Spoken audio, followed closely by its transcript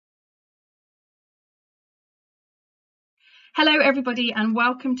Hello everybody and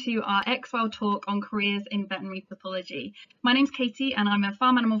welcome to our XWell talk on careers in veterinary pathology. My name's Katie and I'm a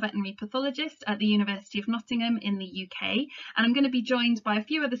farm animal veterinary pathologist at the University of Nottingham in the UK, and I'm going to be joined by a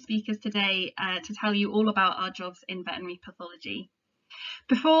few other speakers today to tell you all about our jobs in veterinary pathology.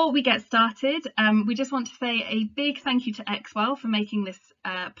 Before we get started, we just want to say a big thank you to XWell for making this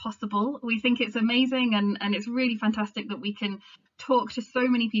possible. We think it's amazing and it's really fantastic that we can talk to so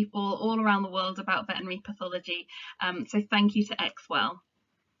many people all around the world about veterinary pathology. So thank you to XWell.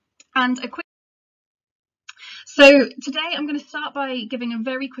 So today I'm going to start by giving a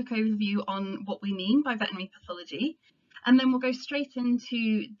very quick overview on what we mean by veterinary pathology. And then we'll go straight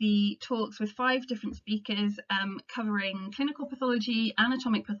into the talks with 5 different speakers covering clinical pathology,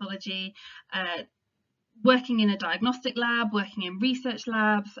 anatomic pathology, working in a diagnostic lab, working in research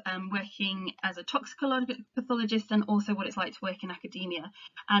labs, working as a toxicologic pathologist, and also what it's like to work in academia.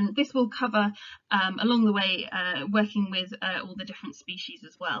 And this will cover along the way working with all the different species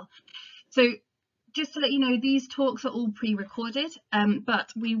as well. So just to let you know, these talks are all pre-recorded,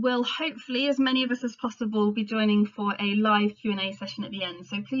 but we will hopefully, as many of us as possible, be joining for a live Q&A session at the end.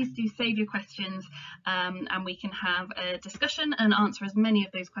 So please do save your questions and we can have a discussion and answer as many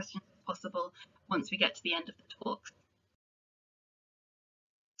of those questions as possible once we get to the end of the talk.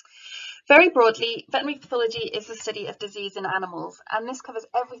 Very broadly, veterinary pathology is the study of disease in animals, and this covers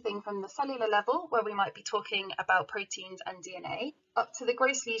everything from the cellular level, where we might be talking about proteins and DNA, up to the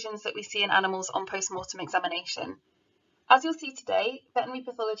gross lesions that we see in animals on post-mortem examination. As you'll see today, veterinary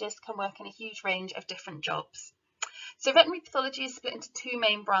pathologists can work in a huge range of different jobs. So veterinary pathology is split into 2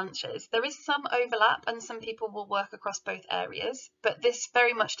 main branches. There is some overlap and some people will work across both areas, but this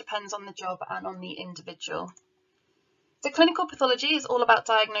very much depends on the job and on the individual. So clinical pathology is all about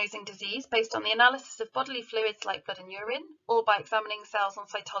diagnosing disease based on the analysis of bodily fluids like blood and urine, or by examining cells on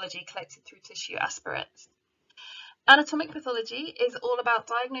cytology collected through tissue aspirates. Anatomic pathology is all about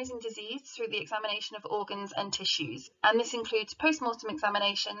diagnosing disease through the examination of organs and tissues, and this includes post-mortem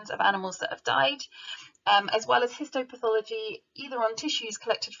examinations of animals that have died, as well as histopathology, either on tissues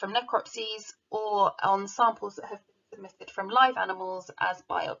collected from necropsies or on samples that have been submitted from live animals as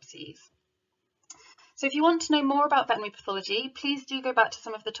biopsies. So if you want to know more about veterinary pathology, please do go back to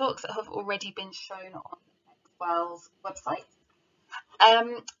some of the talks that have already been shown on XWell's website.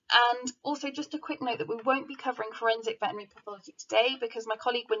 And also just a quick note that we won't be covering forensic veterinary pathology today because my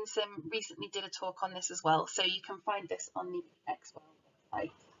colleague Winsome recently did a talk on this as well, so you can find this on the XWell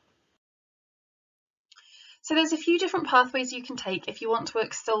website. So there's a few different pathways you can take if you want to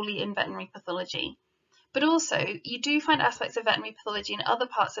work solely in veterinary pathology. But also, you do find aspects of veterinary pathology in other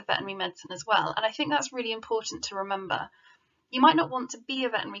parts of veterinary medicine as well, and I think that's really important to remember. You might not want to be a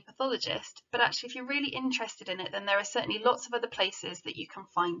veterinary pathologist, but actually if you're really interested in it, then there are certainly lots of other places that you can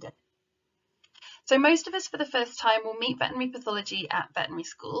find it. So most of us for the first time will meet veterinary pathology at veterinary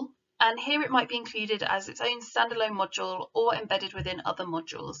school, and here it might be included as its own standalone module or embedded within other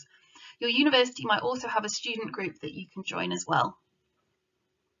modules. Your university might also have a student group that you can join as well.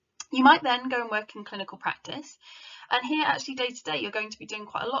 You might then go and work in clinical practice, and here actually day to day you're going to be doing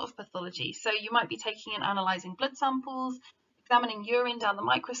quite a lot of pathology. So you might be taking and analysing blood samples, examining urine down the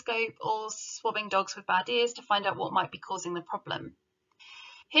microscope, or swabbing dogs with bad ears to find out what might be causing the problem.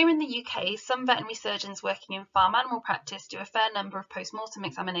 Here in the UK, some veterinary surgeons working in farm animal practice do a fair number of post-mortem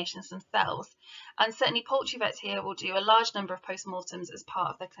examinations themselves, and certainly poultry vets here will do a large number of post-mortems as part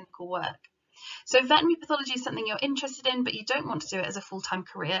of their clinical work. So if veterinary pathology is something you're interested in, but you don't want to do it as a full-time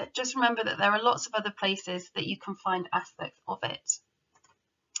career, just remember that there are lots of other places that you can find aspects of it.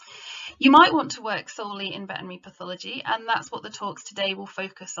 You might want to work solely in veterinary pathology, and that's what the talks today will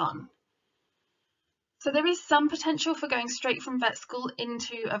focus on. So there is some potential for going straight from vet school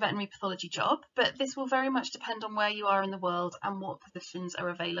into a veterinary pathology job, but this will very much depend on where you are in the world and what positions are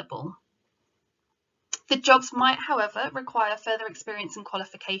available. The jobs might, however, require further experience and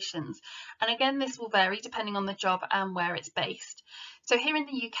qualifications, and again this will vary depending on the job and where it's based. So here in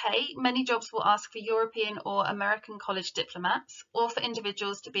the UK, many jobs will ask for European or American college diplomats, or for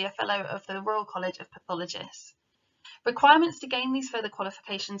individuals to be a fellow of the Royal College of Pathologists. Requirements to gain these further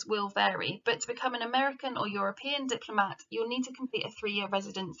qualifications will vary, but to become an American or European diplomat, you'll need to complete a 3-year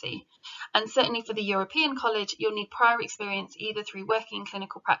residency. And certainly for the European College, you'll need prior experience either through working in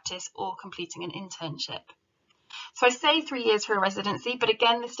clinical practice or completing an internship. So I say 3 years for a residency, but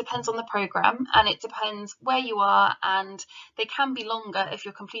again, this depends on the programme and it depends where you are, and they can be longer if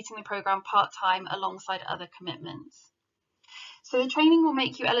you're completing the programme part-time alongside other commitments. So the training will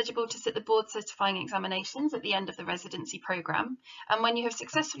make you eligible to sit the board certifying examinations at the end of the residency programme, and when you have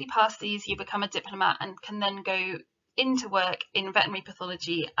successfully passed these, you become a diplomat and can then go into work in veterinary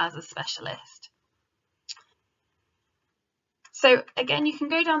pathology as a specialist. So again, you can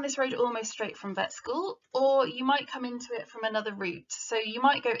go down this road almost straight from vet school, or you might come into it from another route. So you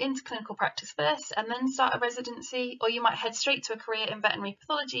might go into clinical practice first and then start a residency, or you might head straight to a career in veterinary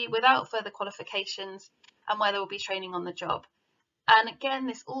pathology without further qualifications and where there will be training on the job. And again,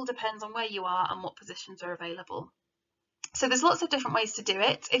 this all depends on where you are and what positions are available. So there's lots of different ways to do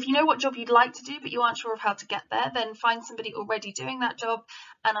it. If you know what job you'd like to do but you aren't sure of how to get there, then find somebody already doing that job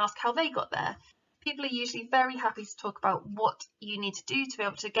and ask how they got there. People are usually very happy to talk about what you need to do to be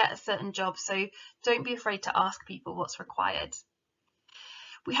able to get a certain job, so don't be afraid to ask people what's required.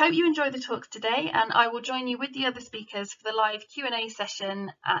 We hope you enjoy the talks today, and I will join you with the other speakers for the live Q&A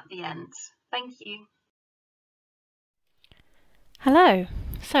session at the end. Thank you. Hello.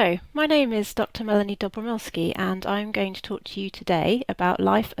 So, my name is Dr. Melanie Dobromylskyj, and I'm going to talk to you today about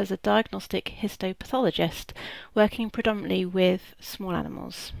life as a diagnostic histopathologist, working predominantly with small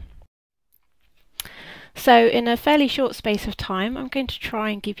animals. So, in a fairly short space of time, I'm going to try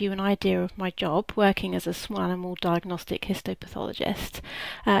and give you an idea of my job working as a small animal diagnostic histopathologist,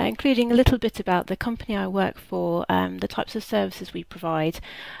 including a little bit about the company I work for, the types of services we provide,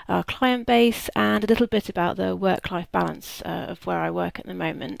 our client base, and a little bit about the work-life balance of where I work at the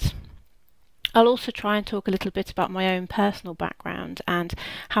moment. I'll also try and talk a little bit about my own personal background and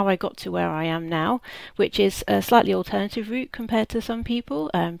how I got to where I am now, which is a slightly alternative route compared to some people,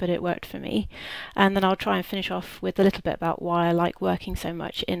 but it worked for me. And then I'll try and finish off with a little bit about why I like working so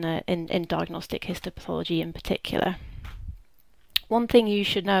much in diagnostic histopathology in particular. One thing you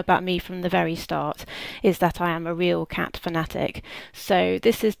should know about me from the very start is that I am a real cat fanatic. So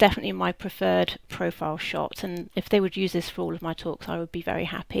this is definitely my preferred profile shot, and if they would use this for all of my talks, I would be very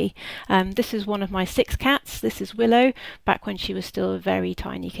happy. This is one of my 6 cats. This is Willow, back when she was still a very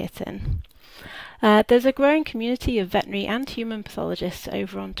tiny kitten. There's a growing community of veterinary and human pathologists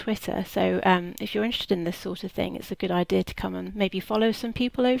over on Twitter, so if you're interested in this sort of thing, it's a good idea to come and maybe follow some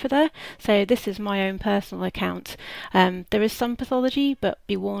people over there. So this is my own personal account. There is some pathology, but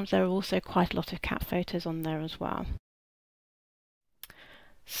be warned, there are also quite a lot of cat photos on there as well.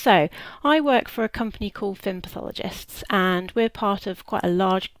 So, I work for a company called Finn Pathologists, and we're part of quite a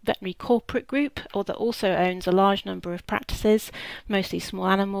large veterinary corporate group that also owns a large number of practices, mostly small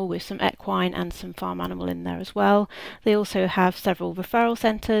animal with some equine and some farm animal in there as well. They also have several referral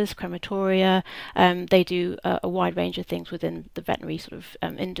centres, crematoria. They do a wide range of things within the veterinary sort of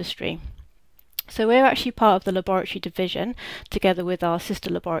industry. So we're actually part of the laboratory division, together with our sister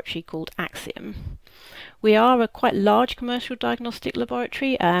laboratory called Axiom. We are a quite large commercial diagnostic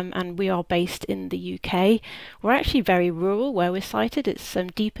laboratory, and we are based in the UK. We're actually very rural where we're sited. It's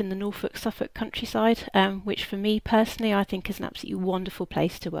deep in the Norfolk-Suffolk countryside, which for me personally I think is an absolutely wonderful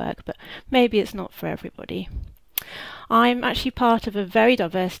place to work, but maybe it's not for everybody. I'm actually part of a very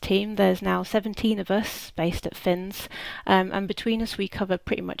diverse team. There's now 17 of us based at Finn's, and between us we cover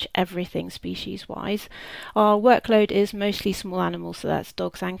pretty much everything species-wise. Our workload is mostly small animals, so that's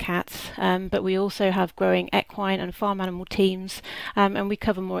dogs and cats, but we also have growing equine and farm animal teams, and we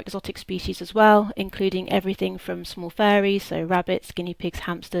cover more exotic species as well, including everything from small fairies, so rabbits, guinea pigs,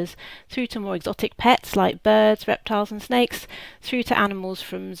 hamsters, through to more exotic pets like birds, reptiles and snakes, through to animals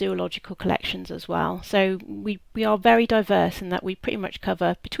from zoological collections as well. So we are very diverse in that we pretty much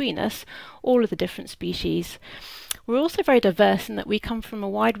cover, between us, all of the different species. We're also very diverse in that we come from a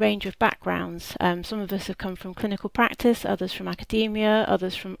wide range of backgrounds. Some of us have come from clinical practice, others from academia,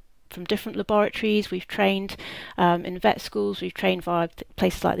 others from different laboratories. We've trained in vet schools, we've trained via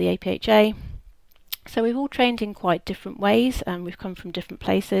places like the APHA. So we've all trained in quite different ways, and we've come from different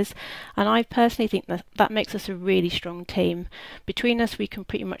places, and I personally think that makes us a really strong team. Between us we can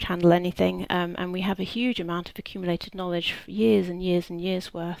pretty much handle anything, and we have a huge amount of accumulated knowledge for years and years and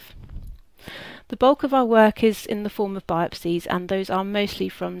years worth. The bulk of our work is in the form of biopsies, and those are mostly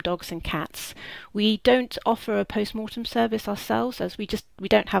from dogs and cats. We don't offer a post-mortem service ourselves, as we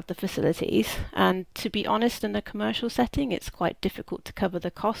don't have the facilities, and to be honest, in a commercial setting it's quite difficult to cover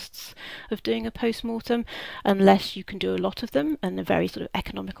the costs of doing a post-mortem unless you can do a lot of them in a very sort of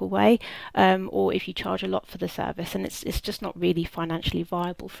economical way, or if you charge a lot for the service, and it's just not really financially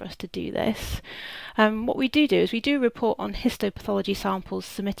viable for us to do this. What we do is we do report on histopathology samples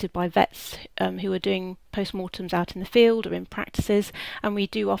submitted by vets who are doing post-mortems out in the field or in practices, and we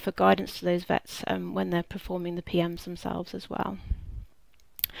do offer guidance to those vets when they're performing the PMs themselves as well.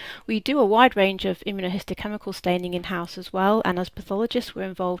 We do a wide range of immunohistochemical staining in-house as well, and as pathologists we're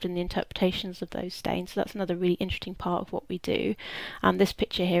involved in the interpretations of those stains, so that's another really interesting part of what we do. And this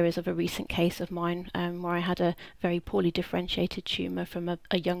picture here is of a recent case of mine where I had a very poorly differentiated tumour from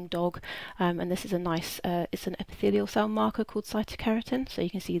a young dog, and this is a nice, it's an epithelial cell marker called cytokeratin, so you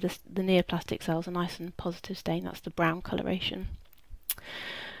can see the neoplastic cells are nice and positive stain, that's the brown coloration.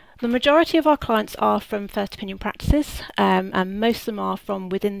 The majority of our clients are from first opinion practices, and most of them are from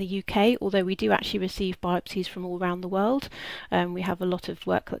within the UK, although we do actually receive biopsies from all around the world. We have a lot of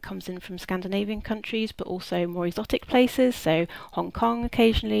work that comes in from Scandinavian countries, but also more exotic places, so Hong Kong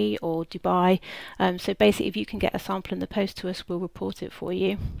occasionally, or Dubai. So basically, if you can get a sample in the post to us, we'll report it for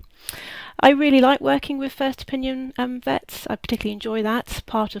you. I really like working with first opinion vets. I particularly enjoy that. It's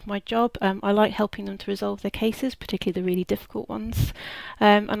part of my job. I like helping them to resolve their cases, particularly the really difficult ones.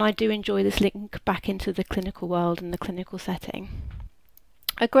 And I do enjoy this link back into the clinical world and the clinical setting.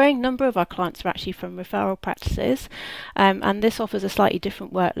 A growing number of our clients are actually from referral practices, and this offers a slightly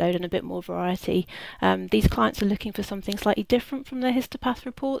different workload and a bit more variety. These clients are looking for something slightly different from their histopath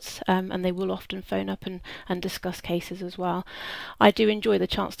reports, and they will often phone up and discuss cases as well. I do enjoy the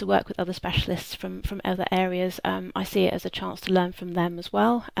chance to work with other specialists from other areas. I see it as a chance to learn from them as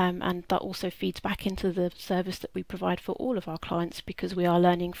well, and that also feeds back into the service that we provide for all of our clients, because we are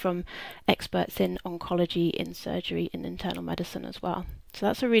learning from experts in oncology, in surgery, in internal medicine as well. So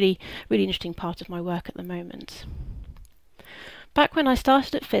that's a really interesting part of my work at the moment. Back when I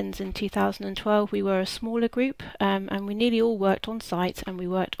started at Finn's in 2012, we were a smaller group, and we nearly all worked on site and we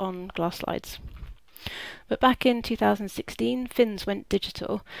worked on glass slides. But back in 2016, Finn's went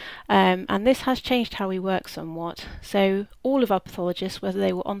digital, and this has changed how we work somewhat. So all of our pathologists, whether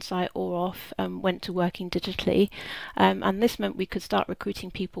they were on site or off, went to working digitally, and this meant we could start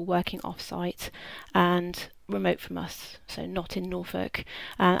recruiting people working off site and remote from us, so not in Norfolk,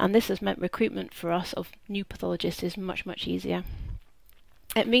 and this has meant recruitment for us of new pathologists is much easier.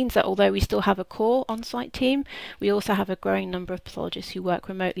 It means that although we still have a core on-site team, we also have a growing number of pathologists who work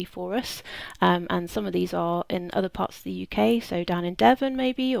remotely for us, and some of these are in other parts of the UK, so down in Devon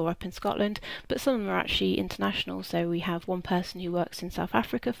maybe, or up in Scotland, but some of them are actually international, so we have one person who works in South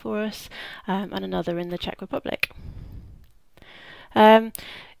Africa for us, and another in the Czech Republic.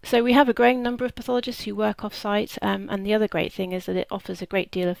 So we have a growing number of pathologists who work off-site, and the other great thing is that it offers a great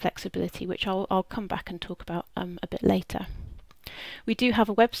deal of flexibility, which I'll come back and talk about a bit later. We do have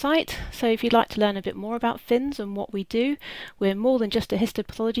a website, so if you'd like to learn a bit more about Finn's and what we do, we're more than just a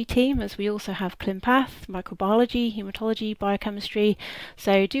histopathology team, as we also have climpath, microbiology, hematology, biochemistry.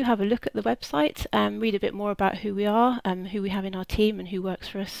 So do have a look at the website, read a bit more about who we are, who we have in our team and who works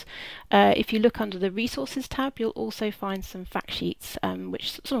for us. If you look under the resources tab, you'll also find some fact sheets,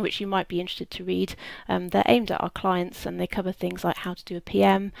 some of which you might be interested to read. They're aimed at our clients, and they cover things like how to do a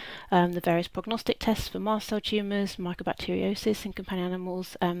PM, the various prognostic tests for mast cell tumours, mycobacteriosis in companion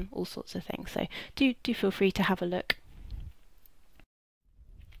animals, all sorts of things. So do feel free to have a look.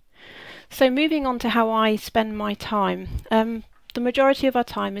 So moving on to how I spend my time. The majority of our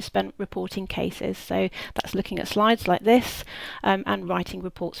time is spent reporting cases, so that's looking at slides like this, and writing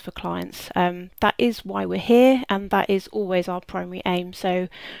reports for clients. That is why we're here, and that is always our primary aim. So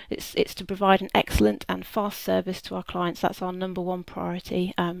it's to provide an excellent and fast service to our clients. That's our #1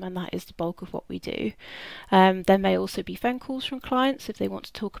 priority, and that is the bulk of what we do. There may also be phone calls from clients if they want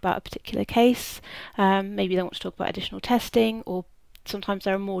to talk about a particular case. Maybe they want to talk about additional testing, or sometimes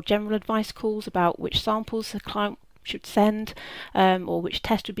there are more general advice calls about which samples the client should send, or which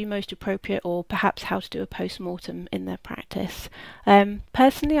test would be most appropriate, or perhaps how to do a post-mortem in their practice.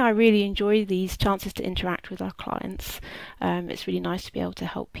 Personally, I really enjoy these chances to interact with our clients. It's really nice to be able to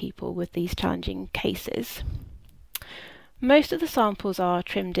help people with these challenging cases. Most of the samples are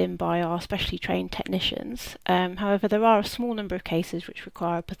trimmed in by our specially trained technicians. However, there are a small number of cases which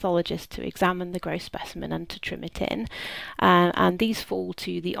require a pathologist to examine the gross specimen and to trim it in, and these fall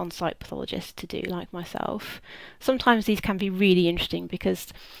to the on-site pathologist to do, like myself. Sometimes these can be really interesting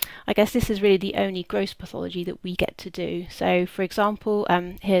because I guess this is really the only gross pathology that we get to do. So for example,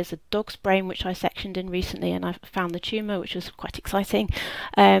 here's a dog's brain which I sectioned in recently, and I found the tumour, which was quite exciting,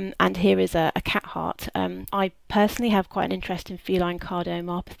 and here is a cat heart. I personally have quite an interest in feline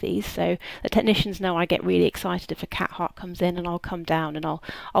cardiomyopathies, so the technicians know I get really excited if a cat heart comes in, and I'll come down and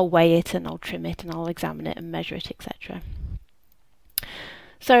I'll weigh it and I'll trim it and I'll examine it and measure it, etc.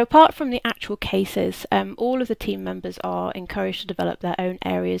 So apart from the actual cases, all of the team members are encouraged to develop their own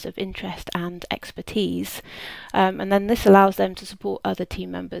areas of interest and expertise, and then this allows them to support other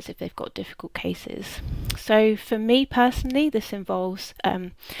team members if they've got difficult cases. So for me personally, this involves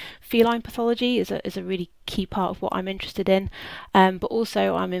feline pathology is a really key part of what I'm interested in, but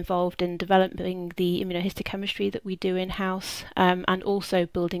also I'm involved in developing the immunohistochemistry that we do in-house, and also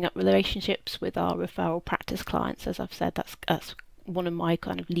building up relationships with our referral practice clients. As I've said, that's one of my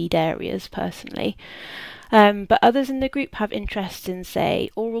kind of lead areas personally. But others in the group have interests in, say,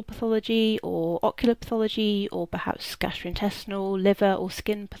 oral pathology or ocular pathology, or perhaps gastrointestinal, liver or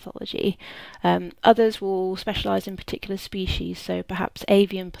skin pathology. Others will specialise in particular species, so perhaps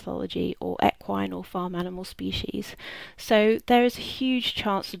avian pathology or equine or farm animal species. So there is a huge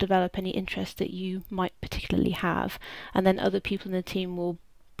chance to develop any interest that you might particularly have, and then other people in the team will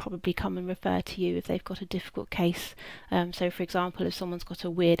probably come and refer to you if they've got a difficult case. So for example, if someone's got a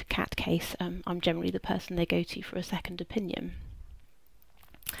weird cat case, I'm generally the person they go to for a second opinion.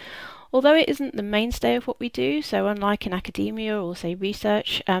 Although it isn't the mainstay of what we do, so unlike in academia or say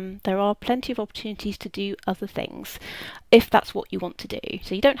research, there are plenty of opportunities to do other things if that's what you want to do.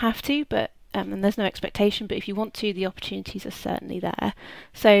 So you don't have to, but and there's no expectation, but if you want to, the opportunities are certainly there.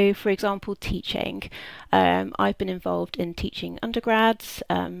 So for example, teaching. I've been involved in teaching undergrads,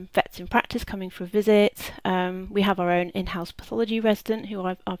 vets in practice coming for a visit. We have our own in-house pathology resident who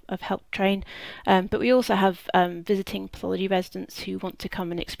I've helped train, but we also have visiting pathology residents who want to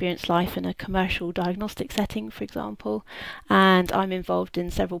come and experience life in a commercial diagnostic setting, for example, and I'm involved in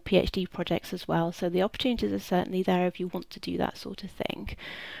several PhD projects as well, so the opportunities are certainly there if you want to do that sort of thing.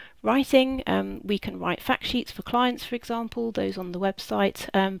 Writing, we can write fact sheets for clients, for example, those on the website,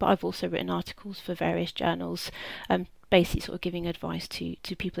 but I've also written articles for various journals, basically sort of giving advice to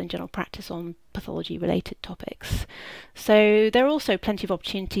people in general practice on pathology related topics. So there are also plenty of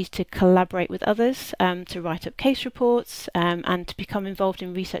opportunities to collaborate with others, to write up case reports, and to become involved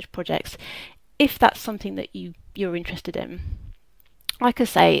in research projects if that's something that you're interested in. Like I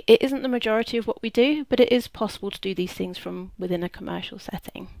say, it isn't the majority of what we do, but it is possible to do these things from within a commercial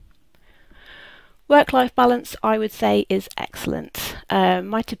setting. Work-life balance, I would say, is excellent.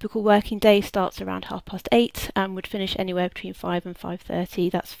 My typical working day starts around 8:30 and would finish anywhere between 5 and 5:30.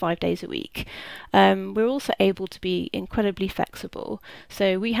 That's 5 days a week. We're also able to be incredibly flexible.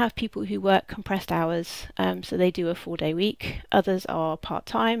 So we have people who work compressed hours, so they do a 4-day week. Others are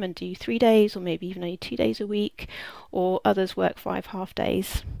part-time and do 3 days or maybe even only 2 days a week, or others work 5 half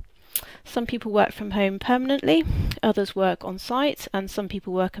days. Some people work from home permanently, others work on site, and some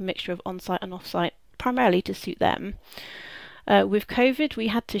people work a mixture of on-site and off-site, primarily to suit them. With COVID, we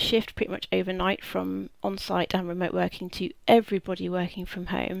had to shift pretty much overnight from on-site and remote working to everybody working from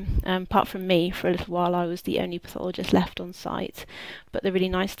home. Apart from me, for a little while I was the only pathologist left on site. But the really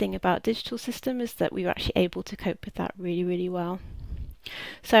nice thing about digital system is that we were actually able to cope with that really, really well.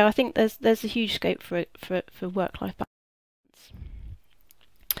 So I think there's a huge scope for work-life balance.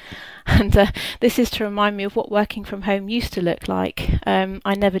 And this is to remind me of what working from home used to look like.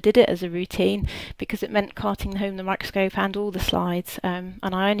 I never did it as a routine because it meant carting home the microscope and all the slides, and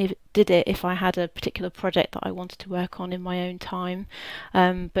I only did it if I had a particular project that I wanted to work on in my own time.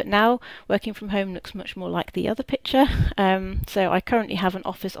 But now working from home looks much more like the other picture. So I currently have an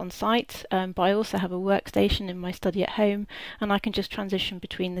office on site, but I also have a workstation in my study at home, and I can just transition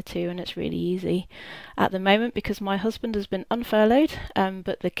between the two, and it's really easy. At the moment, because my husband has been unfurloughed,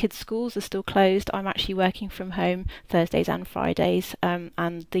 but the kids' schools are still closed, I'm actually working from home Thursdays and Fridays,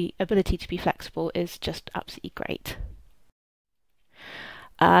 and the ability to be flexible is just absolutely great.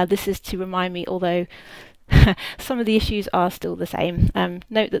 This is to remind me, although some of the issues are still the same.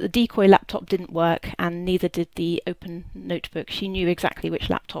 Note that the decoy laptop didn't work, and neither did the open notebook. She knew exactly which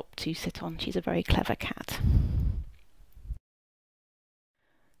laptop to sit on. She's a very clever cat.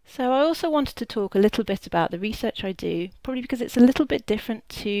 So I also wanted to talk a little bit about the research I do, probably because it's a little bit different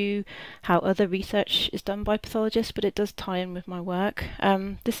to how other research is done by pathologists, but it does tie in with my work.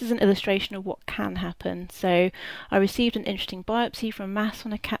 This is an illustration of what can happen. So I received an interesting biopsy from mass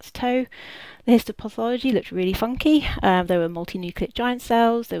on a cat's toe. The histopathology looked really funky. There were multinucleate giant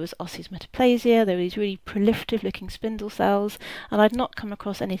cells, there was osseous metaplasia, there were these really proliferative looking spindle cells, and I'd not come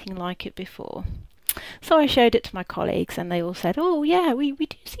across anything like it before. So I showed it to my colleagues and they all said, oh yeah, we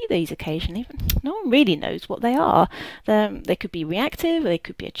do see these occasionally. No one really knows what they are. They could be reactive, they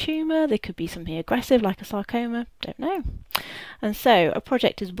could be a tumour, they could be something aggressive like a sarcoma, don't know. And so a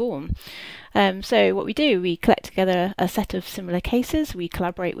project is born. So what we do, we collect together a set of similar cases, we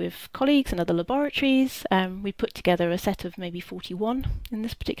collaborate with colleagues and other laboratories, we put together a set of maybe 41 in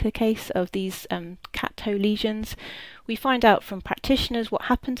this particular case of these cat toe lesions. We find out from practitioners what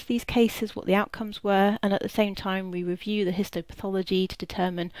happened to these cases, what the outcomes were, and at the same time we review the histopathology to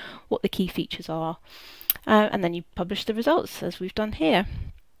determine what the key features are. And then you publish the results, as we've done here.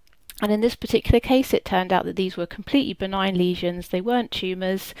 And in this particular case, it turned out that these were completely benign lesions. They weren't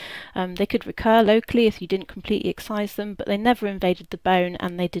tumours. They could recur locally if you didn't completely excise them, but they never invaded the bone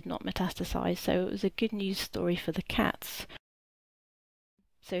and they did not metastasise. So it was a good news story for the cats.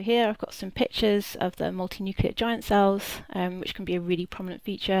 So here I've got some pictures of the multinucleate giant cells, which can be a really prominent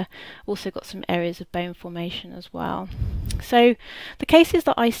feature. Also got some areas of bone formation as well. So the cases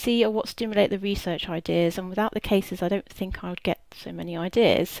that I see are what stimulate the research ideas, and without the cases I don't think I would get so many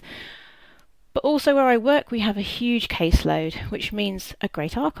ideas. But also where I work we have a huge caseload, which means a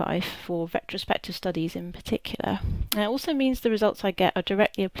great archive for retrospective studies in particular. And it also means the results I get are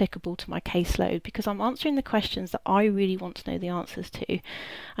directly applicable to my caseload because I'm answering the questions that I really want to know the answers to.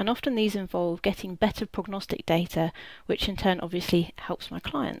 And often these involve getting better prognostic data, which in turn obviously helps my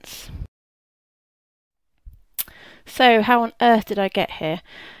clients. So how on earth did I get here?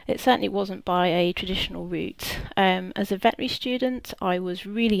 It certainly wasn't by a traditional route. As a veterinary student, I was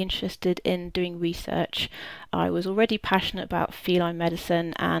really interested in doing research. I was already passionate about feline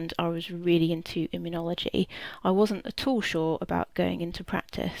medicine and I was really into immunology. I wasn't at all sure about going into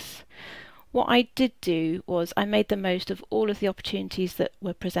practice. What I did do was I made the most of all of the opportunities that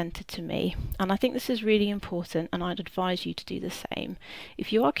were presented to me, and I think this is really important and I'd advise you to do the same.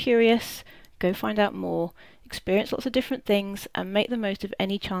 If you are curious, go find out more, experience lots of different things and make the most of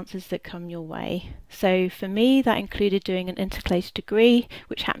any chances that come your way. So for me that included doing an intercalated degree,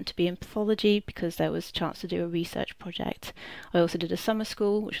 which happened to be in pathology because there was a chance to do a research project. I also did a summer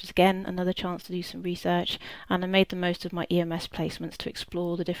school, which was again another chance to do some research, and I made the most of my EMS placements to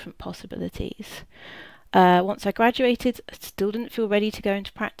explore the different possibilities. Once I graduated, I still didn't feel ready to go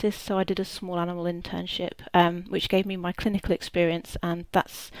into practice, so I did a small animal internship, which gave me my clinical experience, and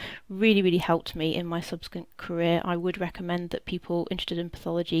that's really helped me in my subsequent career. I would recommend that people interested in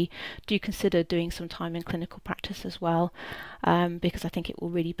pathology do consider doing some time in clinical practice as well, because I think it will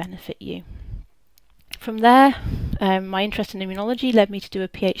really benefit you. From there, my interest in immunology led me to do a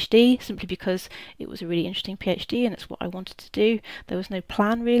PhD, simply because it was a really interesting PhD and it's what I wanted to do. There was no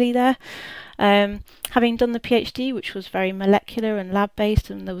plan really there. Having done the PhD, which was very molecular and lab-based,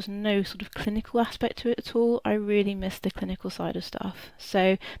 and there was no sort of clinical aspect to it at all, I really missed the clinical side of stuff.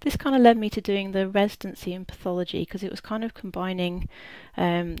 So this kind of led me to doing the residency in pathology, because it was kind of combining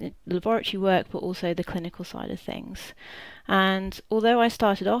laboratory work but also the clinical side of things. And although I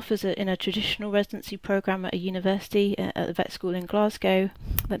started off as in a traditional residency programme at a university, at the vet school in Glasgow,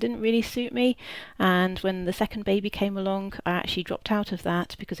 that didn't really suit me, and when the second baby came along I actually dropped out of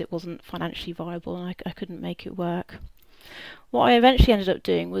that because it wasn't financially viable and I couldn't make it work. What I eventually ended up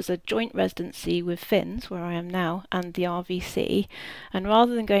doing was a joint residency with Finn's, where I am now, and the RVC, and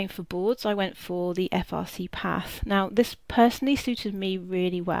rather than going for boards I went for the FRC path. Now this personally suited me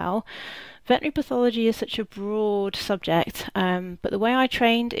really well. Veterinary pathology is such a broad subject, but the way I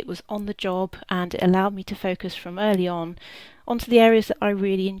trained, it was on the job and it allowed me to focus from early on onto the areas that I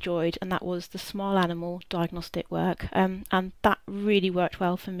really enjoyed, and that was the small animal diagnostic work, and that really worked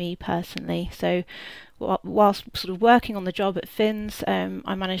well for me personally. So whilst sort of working on the job at Finn's,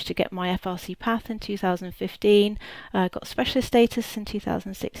 I managed to get my FRC path in 2015, got specialist status in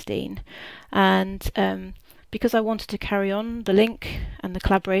 2016, and because I wanted to carry on the link and the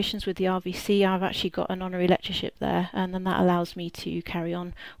collaborations with the RVC, I've actually got an honorary lectureship there, and then that allows me to carry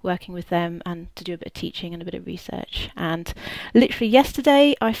on working with them and to do a bit of teaching and a bit of research. And literally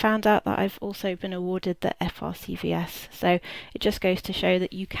yesterday I found out that I've also been awarded the FRCVS, so it just goes to show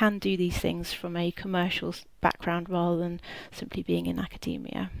that you can do these things from a commercial background rather than simply being in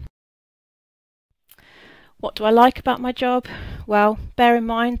academia. What do I like about my job? Well, bear in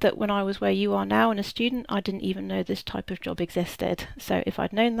mind that when I was where you are now and a student, I didn't even know this type of job existed. So if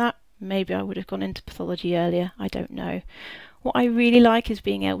I'd known that, maybe I would have gone into pathology earlier. I don't know. What I really like is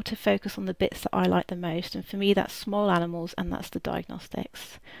being able to focus on the bits that I like the most, and for me that's small animals and that's the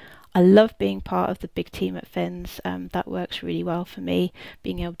diagnostics. I love being part of the big team at Finn's. That works really well for me,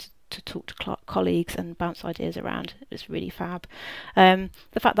 being able to talk to colleagues and bounce ideas around. It's really fab.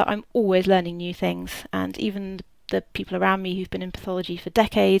 The fact that I'm always learning new things, and even the people around me who've been in pathology for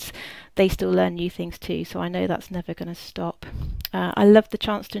decades, they still learn new things too, so I know that's never going to stop. I love the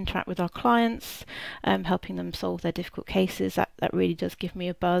chance to interact with our clients, helping them solve their difficult cases. That really does give me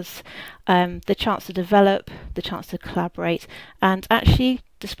a buzz. The chance to develop, the chance to collaborate, and actually,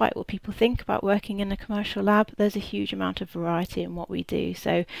 despite what people think about working in a commercial lab, there's a huge amount of variety in what we do.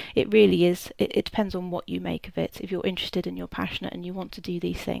 So it really is, it depends on what you make of it. If you're interested and you're passionate and you want to do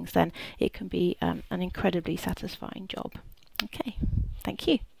these things, then it can be an incredibly satisfying job. Okay, thank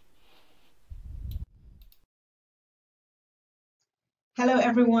you. Hello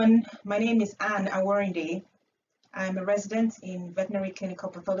everyone, my name is Anne Awarinde. I'm a resident in veterinary clinical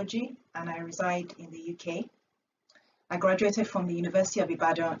pathology and I reside in the UK. I graduated from the University of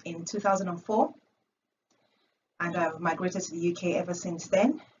Ibadan in 2004 and I've migrated to the UK ever since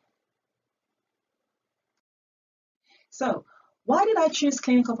then. So Why did I choose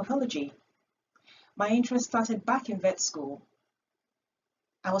clinical pathology? My interest started back in vet school.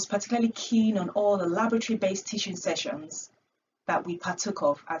 I was particularly keen on all the laboratory-based teaching sessions that we partook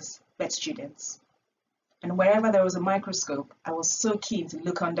of as vet students. And wherever there was a microscope, I was so keen to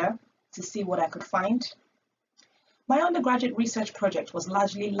look under to see what I could find. My undergraduate research project was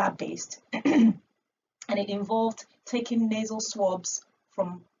largely lab-based, and it involved taking nasal swabs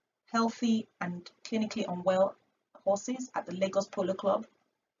from healthy and clinically unwell horses at the Lagos Polo Club.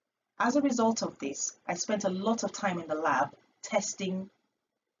 As a result of this, I spent a lot of time in the lab testing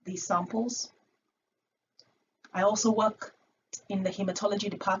these samples. I also work in the hematology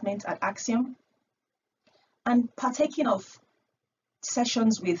department at Axiom, and partaking of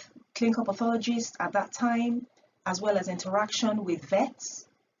sessions with clinical pathologists at that time, as well as interaction with vets,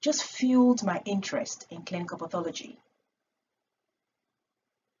 just fueled my interest in clinical pathology.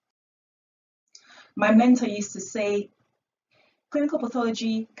 My mentor used to say, clinical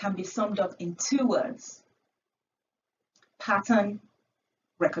pathology can be summed up in 2 words: pattern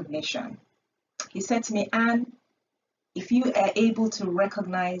recognition. He said to me, Anne, if you are able to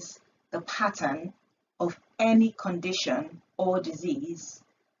recognize the pattern of any condition or disease,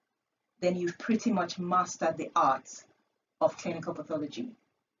 then you've pretty much mastered the art of clinical pathology.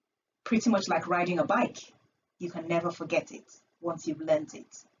 Pretty much like riding a bike. You can never forget it once you've learned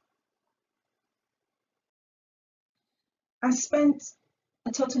it. I spent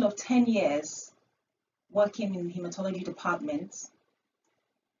a total of 10 years working in the hematology department.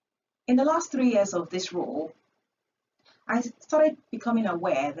 In the last 3 years of this role, I started becoming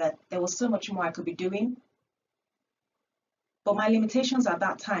aware that there was so much more I could be doing. But my limitations at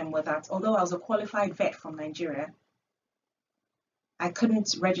that time were that although I was a qualified vet from Nigeria, I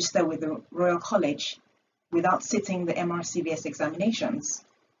couldn't register with the Royal College without sitting the RCVS examinations.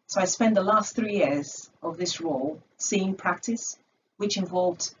 So I spent the last 3 years of this role seeing practice, which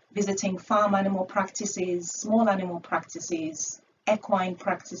involved visiting farm animal practices, small animal practices, equine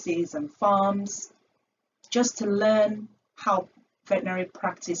practices and farms, just to learn how veterinary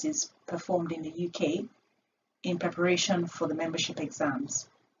practice is performed in the UK in preparation for the membership exams.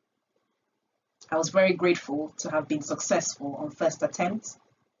 I was very grateful to have been successful on first attempt.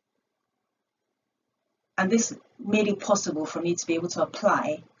 And this made it possible for me to be able to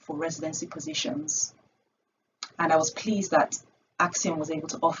apply for residency positions. And I was pleased that Axiom was able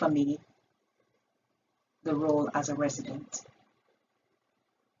to offer me the role as a resident.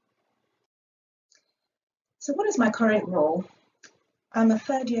 So what is my current role? I'm a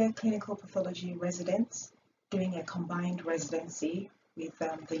 3rd-year clinical pathology resident doing a combined residency with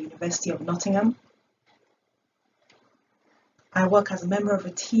the University of Nottingham. I work as a member of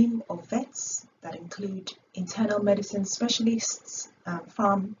a team of vets that include internal medicine specialists,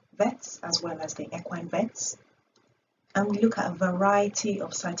 farm vets, as well as the equine vets. And we look at a variety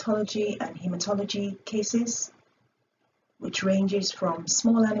of cytology and hematology cases, which ranges from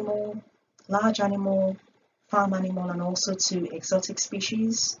small animal, large animal, farm animal, and also to exotic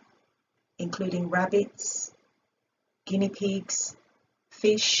species, including rabbits, guinea pigs,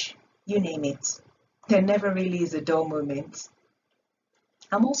 fish, you name it. There never really is a dull moment.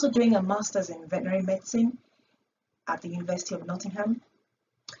 I'm also doing a master's in veterinary medicine at the University of Nottingham.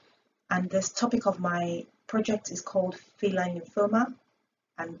 And this topic of my project is called feline lymphoma,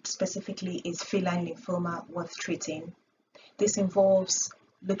 and specifically is feline lymphoma worth treating. This involves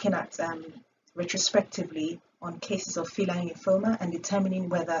looking at retrospectively on cases of feline lymphoma and determining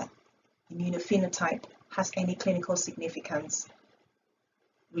whether immunophenotype has any clinical significance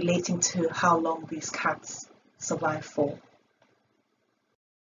relating to how long these cats survive for.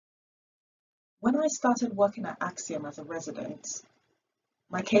 When I started working at Axiom as a resident,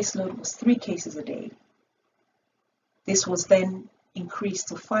 my caseload was 3 cases a day. This was then increased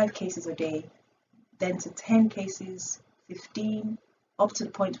to 5 cases a day, then to 10 cases, 15, up to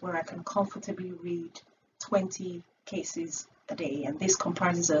the point where I can comfortably read 20 cases a day. And this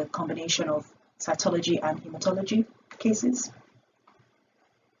comprises a combination of cytology and hematology cases.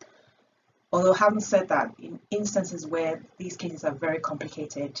 Although having said that, in instances where these cases are very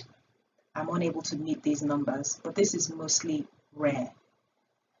complicated, I'm unable to meet these numbers, but this is mostly rare.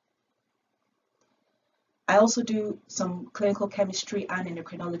 I also do some clinical chemistry and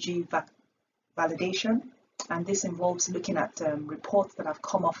endocrinology validation, and this involves looking at reports that have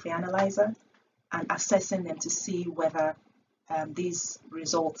come off the analyzer and assessing them to see whether these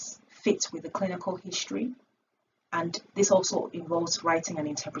results fit with the clinical history. And this also involves writing an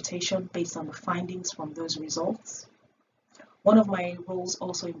interpretation based on the findings from those results. One of my roles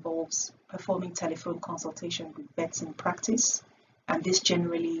also involves performing telephone consultation with vets in practice, and this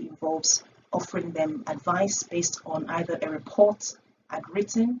generally involves offering them advice based on either a report I'd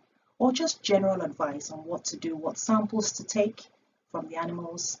written or just general advice on what to do, what samples to take from the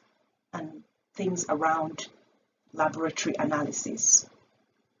animals, and things around laboratory analysis.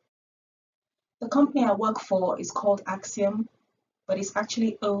 The company I work for is called Axiom, but it's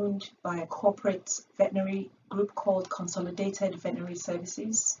actually owned by a corporate veterinary group called Consolidated Veterinary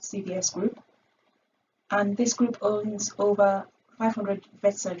Services, CVS Group. And this group owns over 500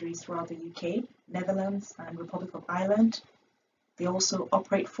 vet surgeries throughout the UK, Netherlands, and Republic of Ireland. They also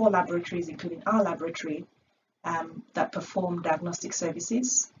operate 4 laboratories, including our laboratory, that perform diagnostic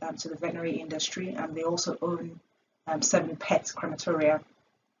services to the veterinary industry, and they also own 7 pet crematoria.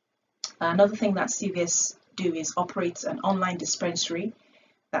 Another thing that CVS do is operate an online dispensary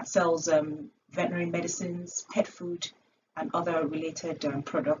that sells veterinary medicines, pet food, and other related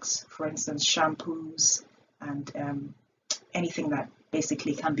products, for instance, shampoos and anything that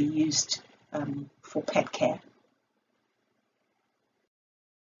basically can be used for pet care.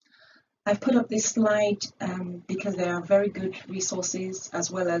 I've put up this slide because there are very good resources as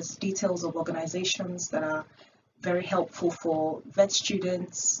well as details of organizations that are very helpful for vet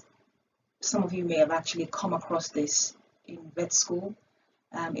students. Some of you may have actually come across this in vet school.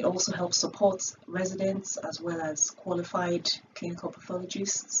 It also helps support residents as well as qualified clinical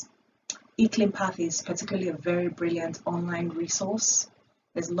pathologists. eClinPath is particularly a very brilliant online resource.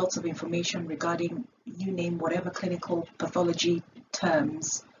 There's lots of information regarding, you name whatever clinical pathology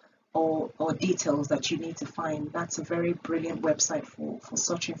terms or details that you need to find. That's a very brilliant website for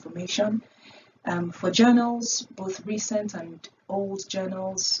such information. For journals, both recent and old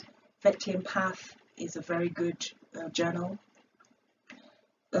journals, VetClinPath is a very good journal.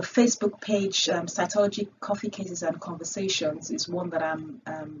 The Facebook page, Cytology Coffee Cases and Conversations, is one that I'm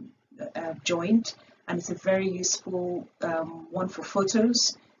joined, and it's a very useful one for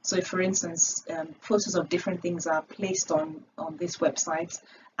photos. So if, for instance, photos of different things are placed on this website,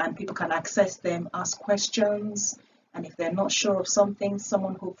 and people can access them, ask questions, and if they're not sure of something,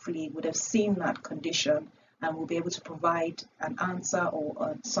 someone hopefully would have seen that condition and will be able to provide an answer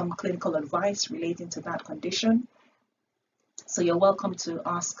or some clinical advice relating to that condition. So you're welcome to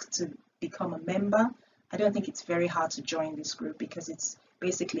ask to become a member. I don't think it's very hard to join this group because it's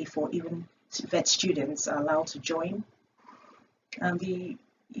basically for even vet students are allowed to join. The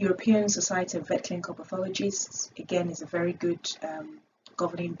European Society of Vet Clinical Pathologists, again, is a very good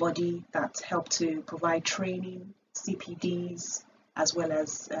governing body that help to provide training, CPDs, as well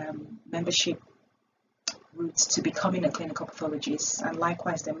as membership routes to becoming a clinical pathologist, and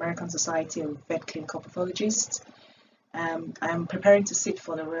likewise the American Society of Vet Clinical Pathologists. I'm preparing to sit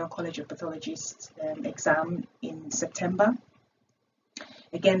for the Royal College of Pathologists exam in September.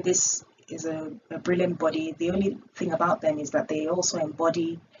 Again, this is a brilliant body. The only thing about them is that they also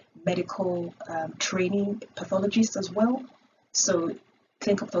embody medical training pathologists as well. So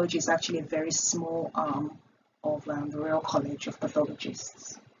clinical pathology is actually a very small arm of the Royal College of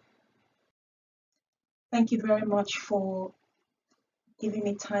Pathologists. Thank you very much for giving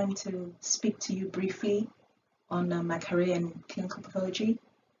me time to speak to you briefly on my career in clinical pathology.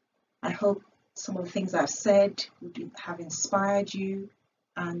 I hope some of the things I've said would have inspired you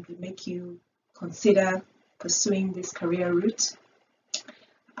and would make you consider pursuing this career route.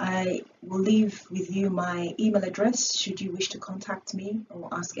 I will leave with you my email address should you wish to contact me or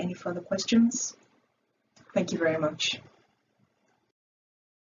ask any further questions. Thank you very much.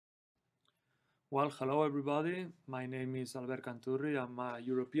 Well, hello everybody. My name is Albert Canturri. I'm a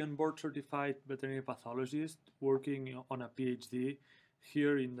European board certified veterinary pathologist working on a PhD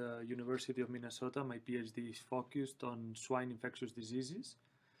here in the University of Minnesota. My PhD is focused on swine infectious diseases.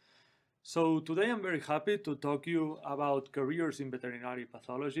 So today I'm very happy to talk to you about careers in veterinary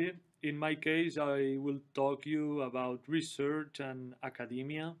pathology. In my case, I will talk to you about research and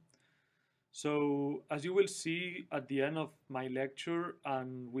academia. So as you will see at the end of my lecture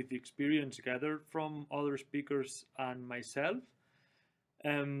and with the experience gathered from other speakers and myself,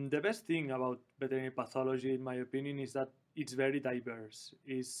 the best thing about veterinary pathology, in my opinion, is that it's very diverse.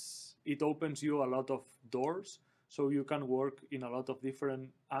 It opens you a lot of doors, so you can work in a lot of different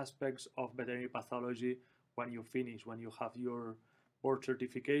aspects of veterinary pathology when you finish, when you have your board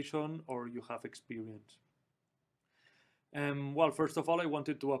certification or you have experience. Well, first of all, I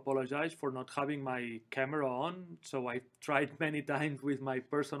wanted to apologize for not having my camera on. So I tried many times with my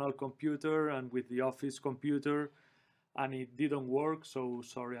personal computer and with the office computer, and it didn't work, so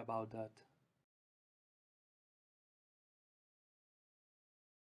sorry about that.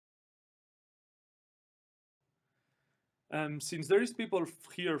 Since there is people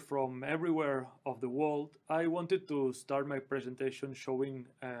here from everywhere of the world, I wanted to start my presentation showing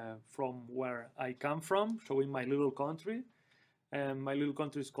from where I come from, showing my little country. My little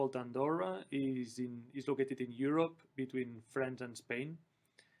country is called Andorra, is located in Europe between France and Spain.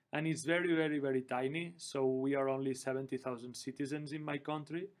 And it's very, very, very tiny. So we are only 70,000 citizens in my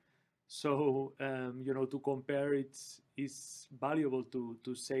country. So, you know, to compare, it's valuable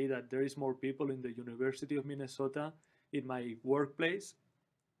to say that there is more people in the University of Minnesota in my workplace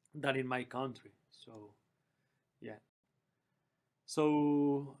than in my country. So, yeah.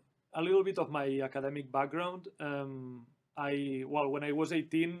 So, a little bit of my academic background. When I was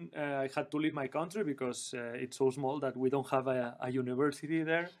 18, I had to leave my country because it's so small that we don't have a university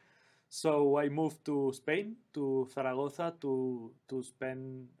there. So I moved to Spain, to Zaragoza, to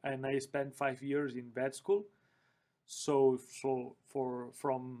spend, and I spent 5 years in vet school. So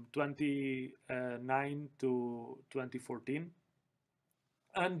from 2009 to 2014.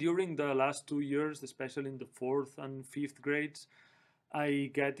 And during the last 2 years, especially in the 4th and 5th grades,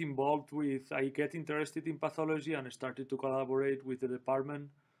 I get interested in pathology and started to collaborate with the Department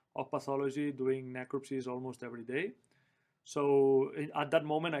of Pathology, doing necropsies almost every day. So at that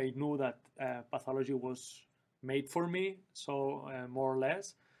moment, I knew that pathology was made for me, so more or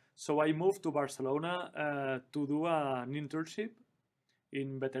less. So I moved to Barcelona to do an internship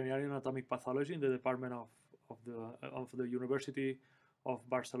in veterinary anatomic pathology in the Department of the University of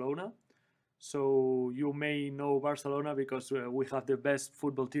Barcelona. So you may know Barcelona because we have the best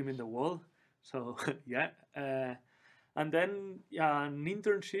football team in the world. So yeah. And then an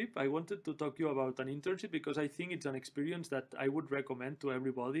internship, I wanted to talk to you about an internship because I think it's an experience that I would recommend to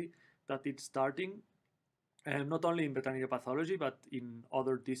everybody that it's starting, not only in veterinary pathology, but in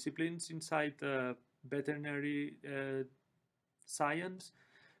other disciplines inside veterinary science,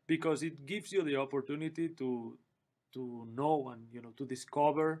 because it gives you the opportunity to know and, you know, to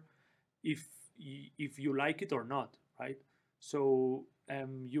discover if you like it or not, right? So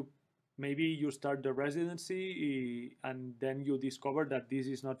maybe you start the residency and then you discover that this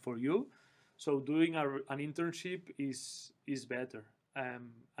is not for you. So doing an internship is better,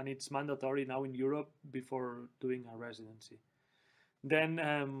 and it's mandatory now in Europe before doing a residency. Then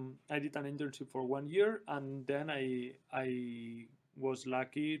I did an internship for 1 year, and then I was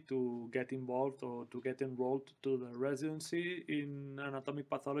lucky to get involved or to get enrolled to the residency in anatomic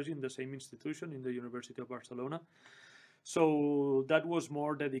pathology in the same institution, in the University of Barcelona. So that was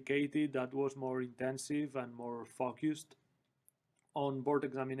more dedicated, that was more intensive and more focused on board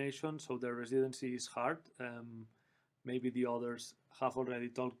examination. So the residency is hard. Maybe the others have already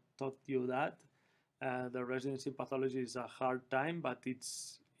taught you that. The residency in pathology is a hard time, but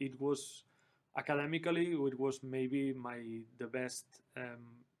it was academically, it was maybe the best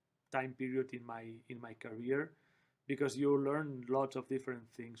time period in my career, because you learn lots of different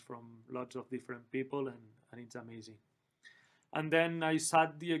things from lots of different people, and it's amazing. And then I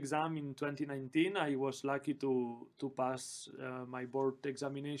sat the exam in 2019. I was lucky to pass my board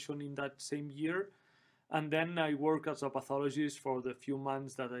examination in that same year. And then I worked as a pathologist for the few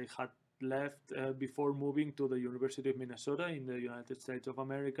months that I had left before moving to the University of Minnesota in the United States of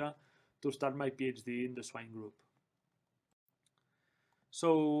America to start my PhD in the swine group.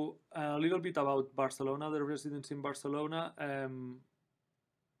 So a little bit about Barcelona, the residency in Barcelona.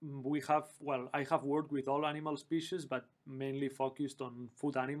 I have worked with all animal species, but mainly focused on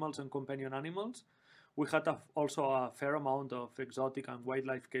food animals and companion animals. We had also a fair amount of exotic and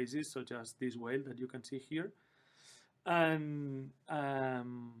wildlife cases, such as this whale that you can see here. And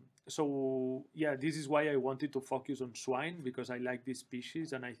so, yeah, this is why I wanted to focus on swine, because I like this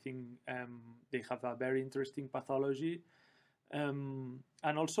species and I think they have a very interesting pathology. And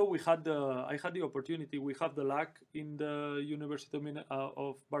also I had the opportunity, we have the luck in the University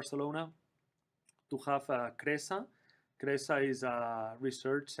of Barcelona to have a CRESA. CRESA is a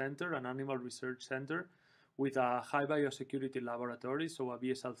research center, an animal research center with a high biosecurity laboratory, so a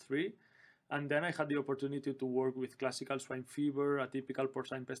BSL-3. And then I had the opportunity to work with classical swine fever, atypical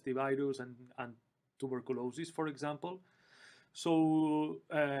porcine pestivirus, and tuberculosis, for example. So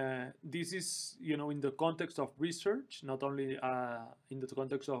this is, you know, in the context of research, not only in the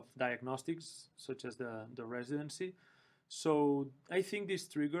context of diagnostics, such as the residency. So I think this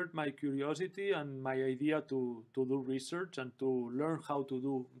triggered my curiosity and my idea to do research and to learn how to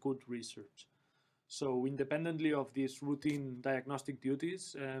do good research. So independently of these routine diagnostic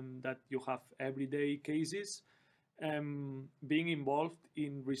duties that you have everyday cases, being involved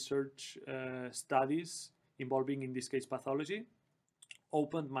in research studies involving, in this case, pathology,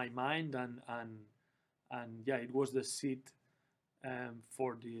 opened my mind, and yeah, it was the seed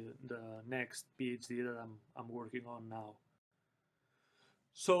for the next PhD that I'm working on now.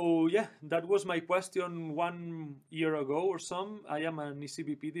 So yeah, that was my question 1 year ago or some. I am an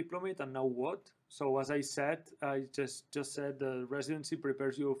ECVP diplomate, and now what? So as I said, I just said the residency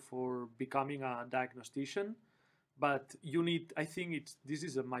prepares you for becoming a diagnostician, but you need, I think this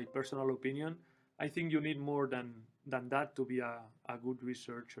is my personal opinion, I think you need more than that to be a good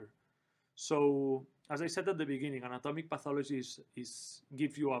researcher. So as I said at the beginning, anatomic pathology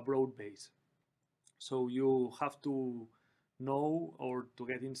gives you a broad base. So you have to know or to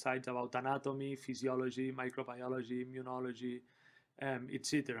get insights about anatomy, physiology, microbiology, immunology,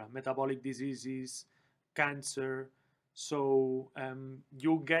 etc., metabolic diseases, cancer. So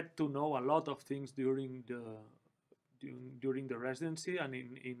you get to know a lot of things during the residency and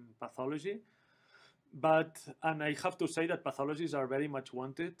in pathology. And I have to say that pathologists are very much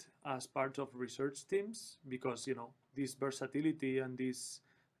wanted as part of research teams because, you know, this versatility and this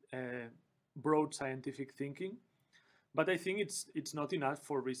broad scientific thinking. But I think it's not enough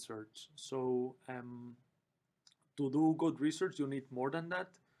for research. So to do good research, you need more than that.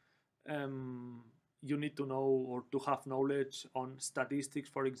 You need to know or to have knowledge on statistics,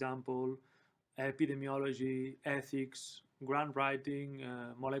 for example, epidemiology, ethics, grant writing,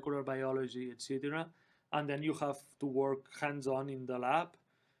 molecular biology, etc. And then you have to work hands-on in the lab.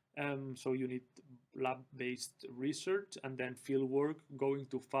 So you need lab-based research and then field work, going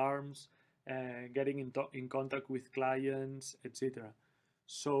to farms, getting in contact with clients, etc.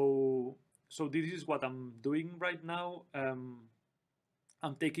 So this is what I'm doing right now.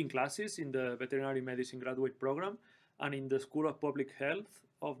 I'm taking classes in the veterinary medicine graduate program and in the School of Public Health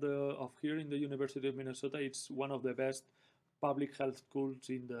of here in the University of Minnesota. It's one of the best public health schools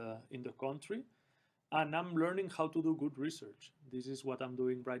in the country, and I'm learning how to do good research. This is what I'm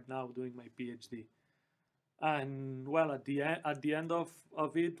doing right now, doing my PhD. And well, at the end of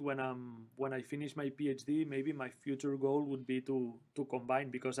it, when I finish my PhD, maybe my future goal would be to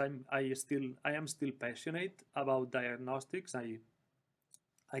combine, because I am still passionate about diagnostics.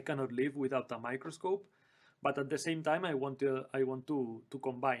 I cannot live without a microscope, but at the same time, I want to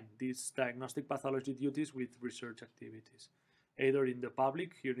combine these diagnostic pathology duties with research activities, either in the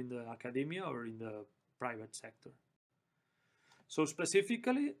public, here in the academia, or in the private sector. So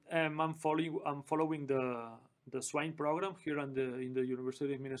specifically, I'm following the swine program here in the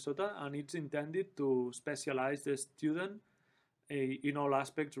University of Minnesota, and it's intended to specialize the student in all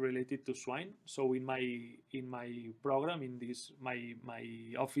aspects related to swine. So in my program, in this my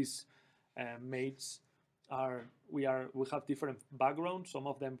office mates we have different backgrounds. Some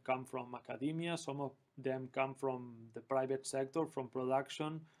of them come from academia, some of them come from the private sector, from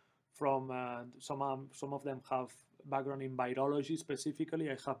production, from some of them have background in virology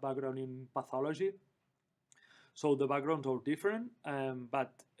specifically. I have background in pathology. So the backgrounds are different,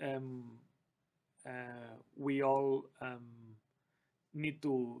 but we all need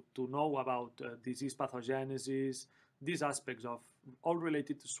to know about disease pathogenesis, these aspects of all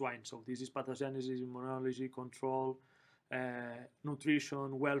related to swine. So disease pathogenesis, immunology, control,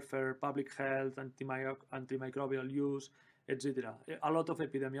 nutrition, welfare, public health, antimicrobial use, etc. A lot of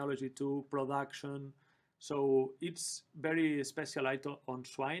epidemiology too, production. So it's very specialized on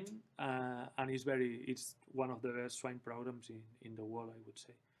swine, and it's one of the best swine programs in the world, I would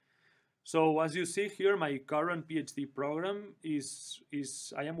say. So as you see here, my current PhD program is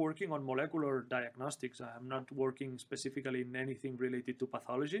I am working on molecular diagnostics. I'm not working specifically in anything related to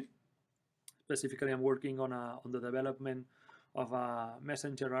pathology. Specifically, I'm working on the development of a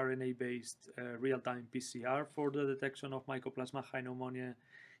messenger RNA-based real-time PCR for the detection of Mycoplasma pneumonia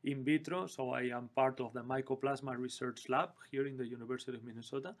in vitro. So I am part of the Mycoplasma Research Lab here in the University of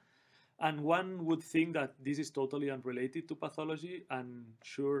Minnesota. And one would think that this is totally unrelated to pathology, and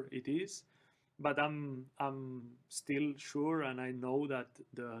sure it is, but I'm still sure, and I know that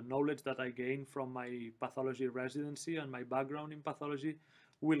the knowledge that I gain from my pathology residency and my background in pathology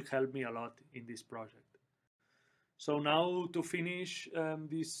will help me a lot in this project. So now, to finish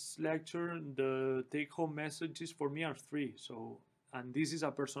this lecture, the take-home messages for me are three. And this is a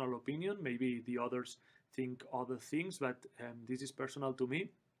personal opinion. Maybe the others think other things, but this is personal to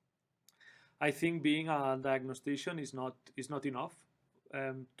me. I think being a diagnostician is not enough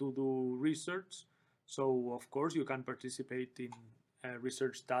to do research. So of course you can participate in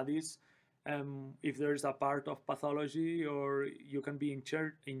research studies if there's a part of pathology, or you can be in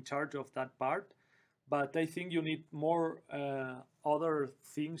charge of that part. But I think you need more other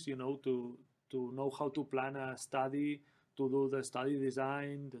things, you know, to know how to plan a study, to do the study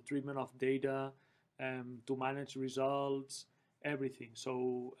design, the treatment of data, to manage results, everything.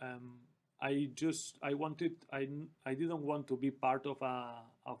 So I didn't want to be part of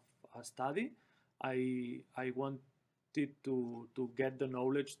a study. I wanted to get the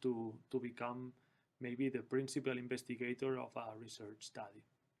knowledge to become maybe the principal investigator of a research study.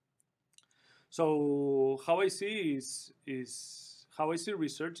 So how I see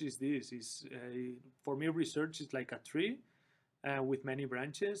research is this: for me, research is like a tree with many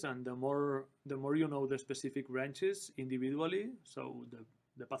branches, and the more you know the specific branches individually, so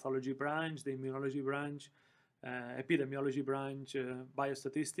the pathology branch, the immunology branch, epidemiology branch,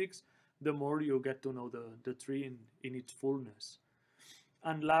 biostatistics, the more you get to know the tree in its fullness.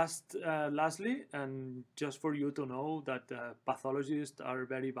 And lastly, and just for you to know that pathologists are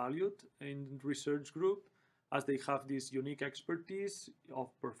very valued in research group, as they have this unique expertise of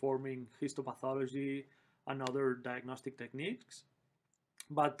performing histopathology and other diagnostic techniques,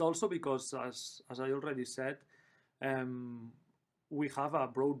 but also because, as I already said, we have a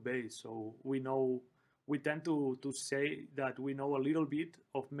broad base, so we tend to say that we know a little bit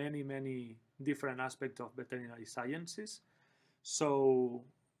of many different aspects of veterinary sciences. So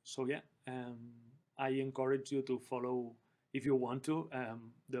yeah, I encourage you to follow, if you want to,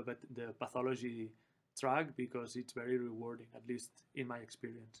 the pathology track, because it's very rewarding, at least in my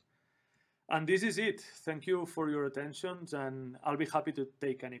experience. And this is it. Thank you for your attention, and I'll be happy to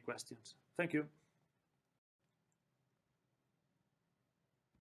take any questions. Thank you.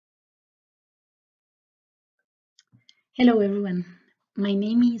 Hello everyone, my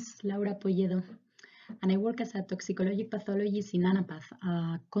name is Laura Polledo and I work as a toxicologic pathologist in ANAPATH,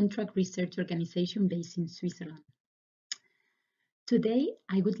 a contract research organization based in Switzerland. Today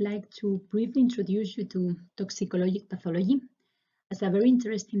I would like to briefly introduce you to toxicologic pathology as a very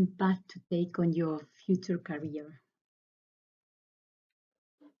interesting path to take on your future career.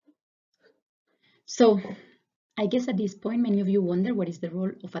 So I guess at this point many of you wonder what is the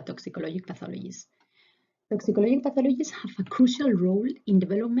role of a toxicologic pathologist. Toxicologic pathologists have a crucial role in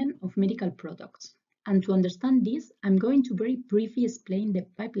development of medical products. And to understand this, I'm going to very briefly explain the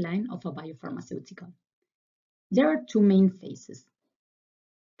pipeline of a biopharmaceutical. There are two main phases: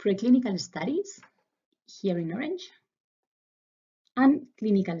 preclinical studies, here in orange, and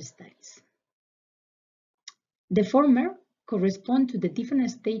clinical studies. The former correspond to the different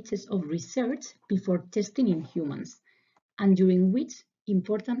stages of research before testing in humans, and during which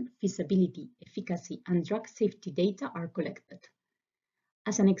important feasibility, efficacy, and drug safety data are collected.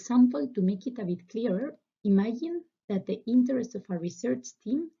 As an example, to make it a bit clearer, imagine that the interest of a research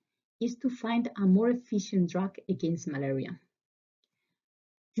team is to find a more efficient drug against malaria.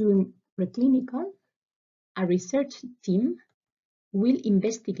 During preclinical, a research team will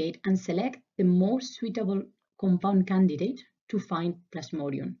investigate and select the most suitable compound candidate to find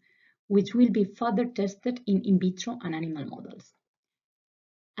Plasmodium, which will be further tested in vitro and animal models.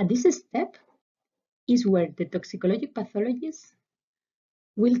 At this step is where the toxicologic pathologists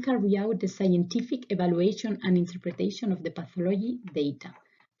will carry out the scientific evaluation and interpretation of the pathology data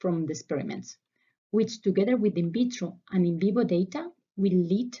from the experiments, which together with in vitro and in vivo data will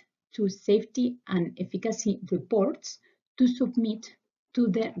lead to safety and efficacy reports to submit to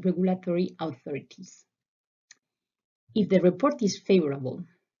the regulatory authorities. If the report is favorable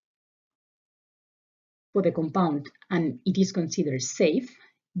for the compound and it is considered safe,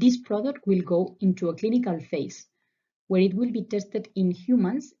 this product will go into a clinical phase where it will be tested in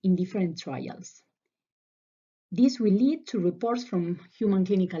humans in different trials. This will lead to reports from human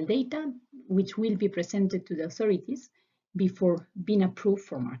clinical data, which will be presented to the authorities before being approved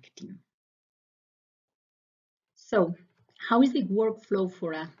for marketing. So, how is the workflow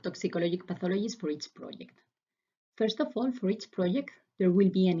for a toxicologic pathologist for each project? First of all, for each project, there will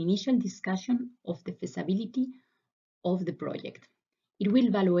be an initial discussion of the feasibility of the project. It will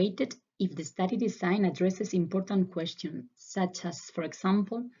evaluate it if the study design addresses important questions, such as, for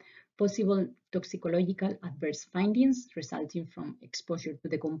example, possible toxicological adverse findings resulting from exposure to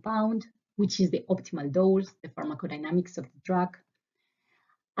the compound, which is the optimal dose, the pharmacodynamics of the drug.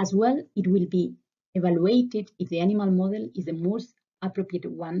 As well, it will be evaluated if the animal model is the most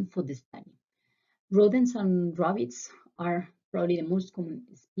appropriate one for the study. Rodents and rabbits are probably the most common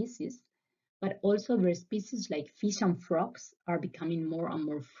species, but also other species like fish and frogs are becoming more and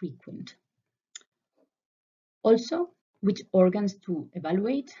more frequent. Also, which organs to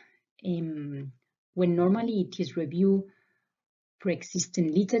evaluate, when normally it is review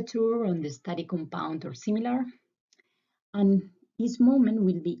pre-existing literature on the study compound or similar. And this moment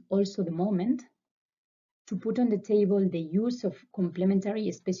will be also the moment to put on the table the use of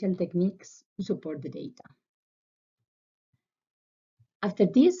complementary special techniques to support the data. After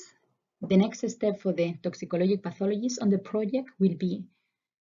this, the next step for the toxicologic pathologist on the project will be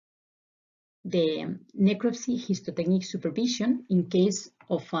the necropsy histotechnic supervision in case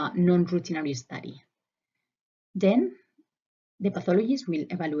of a non-routinary study. Then the pathologist will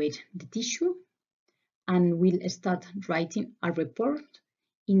evaluate the tissue and will start writing a report,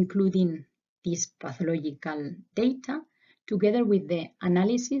 including this pathological data, together with the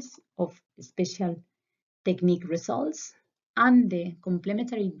analysis of special technique results and the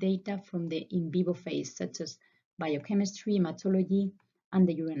complementary data from the in vivo phase, such as biochemistry, hematology, and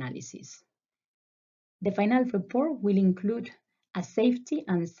the urinalysis. The final report will include a safety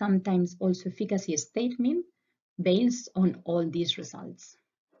and sometimes also efficacy statement based on all these results.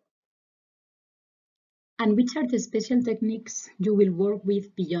 And which are the special techniques you will work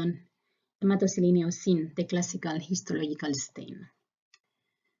with beyond hematoseleniosin, the classical histological stain?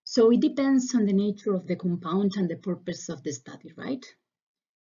 So it depends on the nature of the compound and the purpose of the study, right?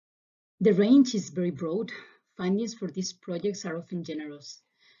 The range is very broad. Findings for these projects are often generous.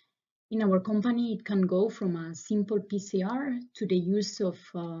 In our company, it can go from a simple PCR to the use of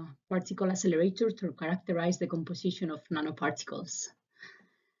particle accelerators to characterize the composition of nanoparticles.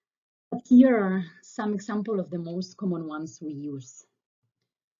 But here are some examples of the most common ones we use.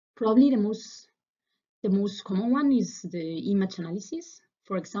 Probably the most common one is the image analysis.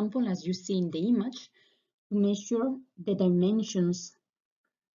 For example, as you see in the image, to measure the dimensions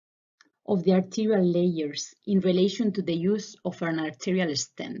of the arterial layers in relation to the use of an arterial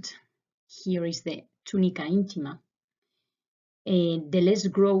stent. Here is the tunica intima. The less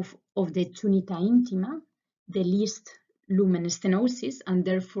growth of the tunica intima, the least lumen stenosis, and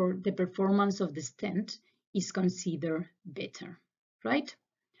therefore the performance of the stent is considered better, right?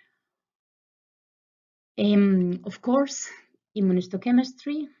 Of course,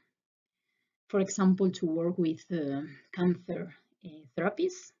 immunohistochemistry, for example, to work with cancer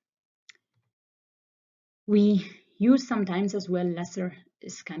therapies. We use sometimes as well laser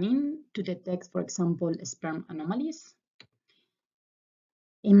scanning to detect, for example, sperm anomalies.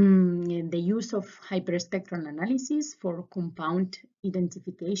 In the use of hyperspectral analysis for compound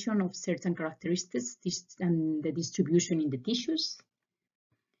identification of certain characteristics and the distribution in the tissues.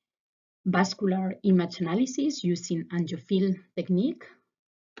 Vascular image analysis using angiofield technique.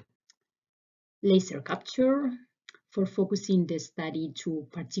 Laser capture for focusing the study to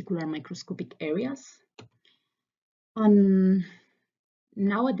particular microscopic areas. And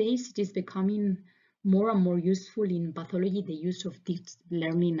nowadays it is becoming more and more useful in pathology, the use of deep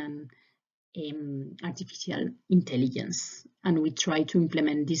learning and artificial intelligence. And we try to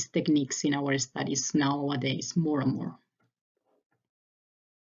implement these techniques in our studies nowadays more and more.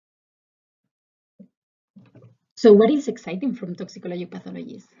 So what is exciting from toxicology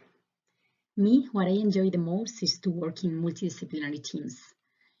pathologies? Me, what I enjoy the most is to work in multidisciplinary teams.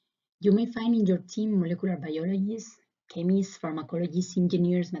 You may find in your team molecular biologists, chemists, pharmacologists,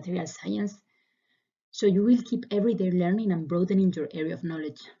 engineers, material science. So you will keep everyday learning and broadening your area of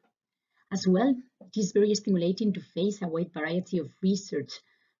knowledge. As well, it is very stimulating to face a wide variety of research,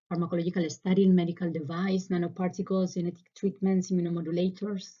 pharmacological study, medical device, nanoparticles, genetic treatments,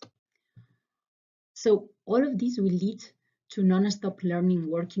 immunomodulators. So all of these will lead to non-stop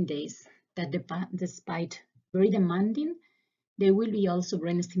learning working days that despite very demanding, they will be also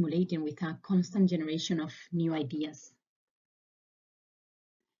brain stimulating with a constant generation of new ideas.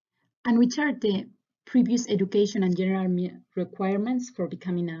 And which are the previous education and general requirements for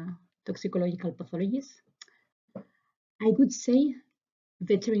becoming a toxicological pathologist? I would say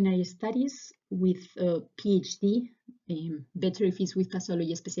veterinary studies with a PhD, better if it's with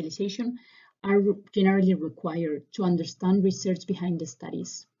pathology specialization, are generally required to understand research behind the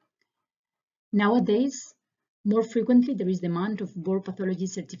studies. Nowadays, more frequently there is demand of board pathology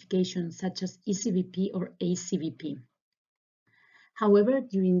certification such as ECVP or ACVP. However,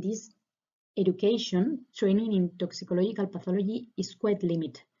 during this education, training in toxicological pathology is quite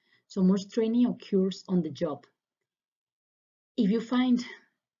limited, so most training occurs on the job. If you find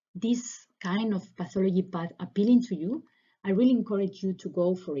this kind of pathology path appealing to you, I really encourage you to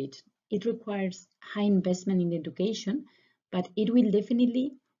go for it. It requires high investment in education, but it will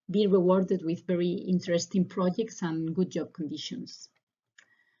definitely be rewarded with very interesting projects and good job conditions.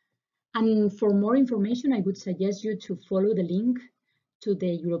 And for more information, I would suggest you to follow the link to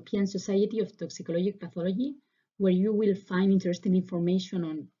the European Society of Toxicologic Pathology, where you will find interesting information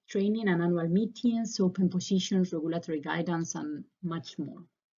on training and annual meetings, open positions, regulatory guidance, and much more.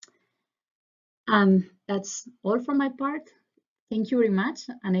 And that's all from my part. Thank you very much,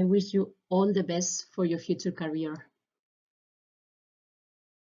 and I wish you all the best for your future career.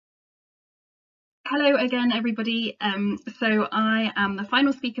 Hello again, everybody. So I am the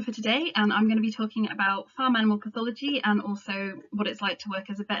final speaker for today, and I'm going to be talking about farm animal pathology and also what it's like to work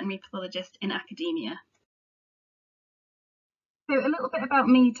as a veterinary pathologist in academia. So a little bit about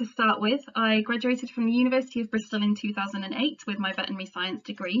me to start with. I graduated from the University of Bristol in 2008 with my veterinary science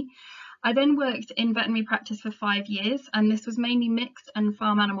degree. I then worked in veterinary practice for 5 years, and this was mainly mixed and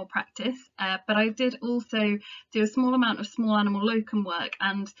farm animal practice, but I did also do a small amount of small animal locum work,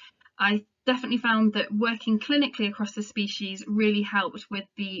 and I definitely found that working clinically across the species really helped with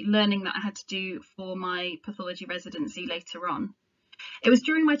the learning that I had to do for my pathology residency later on. It was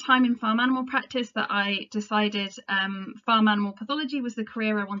during my time in farm animal practice that I decided farm animal pathology was the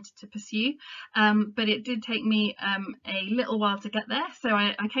career I wanted to pursue, but it did take me a little while to get there. So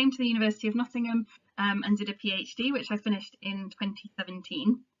I came to the University of Nottingham and did a PhD, which I finished in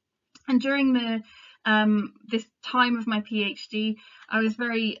 2017. And during this time of my PhD, I was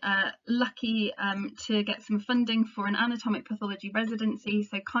very lucky to get some funding for an anatomic pathology residency,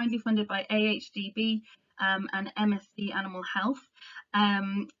 so kindly funded by AHDB and MSc Animal Health.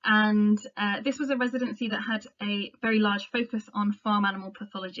 This was a residency that had a very large focus on farm animal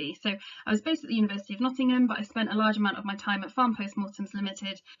pathology. So I was based at the University of Nottingham, but I spent a large amount of my time at Farm Postmortems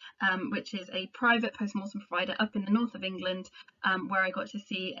Limited, which is a private postmortem provider up in the north of England, where I got to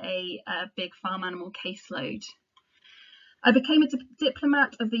see a big farm animal caseload. I became a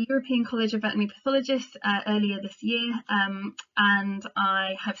diplomat of the European College of Veterinary Pathologists earlier this year, and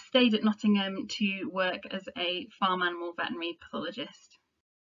I have stayed at Nottingham to work as a farm animal veterinary pathologist.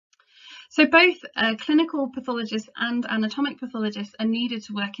 So both clinical pathologists and anatomic pathologists are needed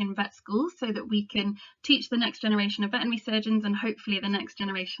to work in vet schools so that we can teach the next generation of veterinary surgeons and hopefully the next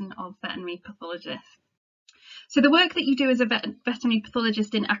generation of veterinary pathologists. So the work that you do as a veterinary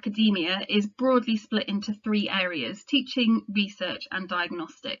pathologist in academia is broadly split into 3 areas: teaching, research and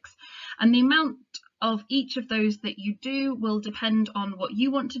diagnostics. And the amount of each of those that you do will depend on what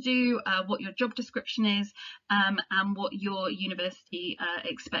you want to do, what your job description is, and what your university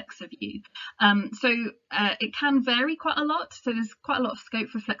expects of you. It can vary quite a lot, so there's quite a lot of scope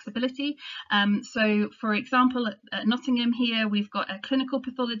for flexibility. So for example, at Nottingham here, we've got a clinical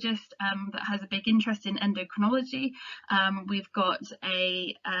pathologist that has a big interest in endocrinology. We've got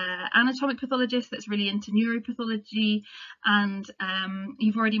a anatomic pathologist that's really into neuropathology, and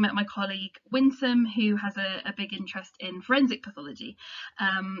you've already met my colleague Winsome, who has a big interest in forensic pathology.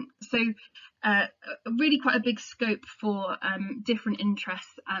 Really quite a big scope for different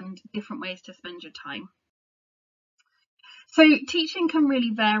interests and different ways to spend your time. So teaching can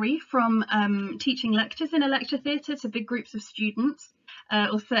really vary from teaching lectures in a lecture theatre to big groups of students,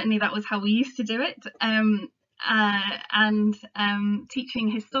 or certainly that was how we used to do it, teaching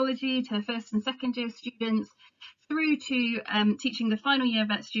histology to first and second year students, through to teaching the final year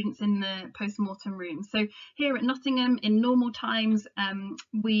vet students in the post-mortem room. So here at Nottingham, in normal times,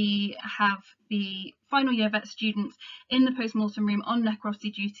 we have the final year vet students in the post-mortem room on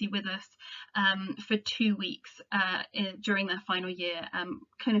necropsy duty with us for 2 weeks during their final year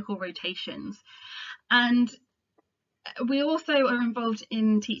clinical rotations. And we also are involved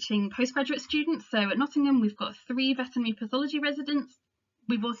in teaching postgraduate students. So at Nottingham, we've got 3 veterinary pathology residents.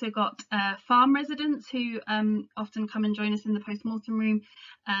 We've also got farm residents who often come and join us in the post-mortem room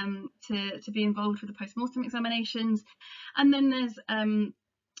to be involved with the post-mortem examinations. And then there's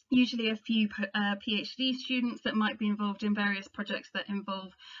usually a few PhD students that might be involved in various projects that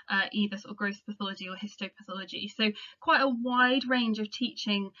involve either sort of growth pathology or histopathology. So quite a wide range of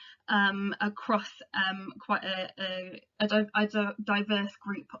teaching across quite a diverse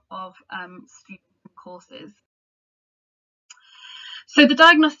group of student courses. So the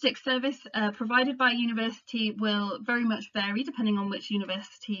diagnostic service provided by a university will very much vary depending on which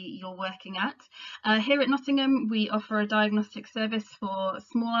university you're working at. Here at Nottingham, we offer a diagnostic service for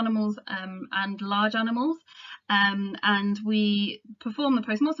small animals and large animals, and we perform the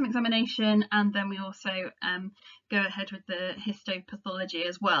post-mortem examination, and then we also go ahead with the histopathology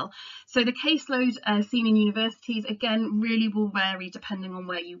as well. So the caseload seen in universities, again, really will vary depending on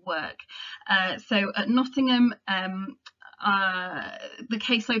where you work. So at Nottingham, the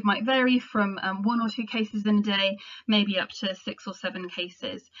caseload might vary from 1 or 2 cases in a day, maybe up to 6 or 7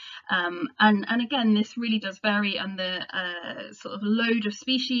 cases. And again, this really does vary on the sort of load of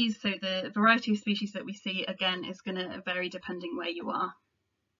species. So the variety of species that we see, again, is going to vary depending where you are.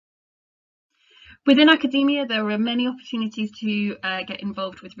 Within academia, there are many opportunities to get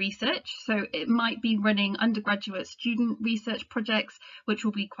involved with research. So it might be running undergraduate student research projects, which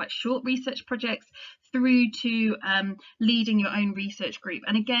will be quite short research projects, through to leading your own research group.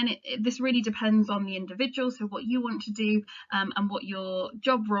 And again, this really depends on the individual, so what you want to do and what your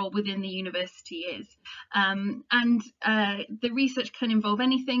job role within the university is. The research can involve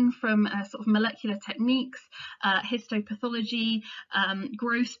anything from sort of molecular techniques, histopathology,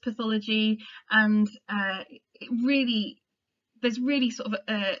 gross pathology, and there's really sort of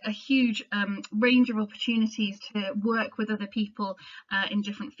a huge range of opportunities to work with other people in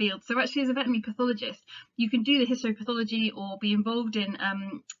different fields. So actually, as a veterinary pathologist, you can do the histopathology or be involved in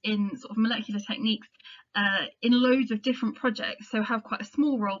sort of molecular techniques in loads of different projects, so have quite a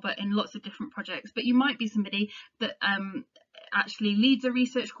small role but in lots of different projects. But you might be somebody that actually leads a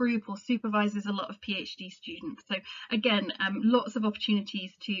research group or supervises a lot of PhD students. So again, lots of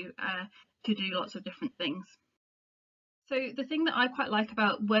opportunities to do lots of different things. So the thing that I quite like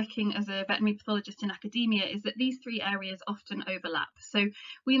about working as a veterinary pathologist in academia is that these three areas often overlap. So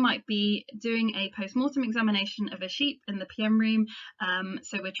we might be doing a post-mortem examination of a sheep in the PM room.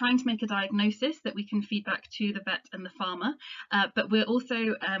 So we're trying to make a diagnosis that we can feed back to the vet and the farmer. But we're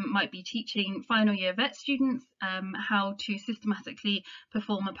also might be teaching final year vet students how to systematically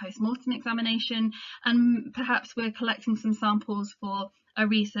perform a post-mortem examination. And perhaps we're collecting some samples for a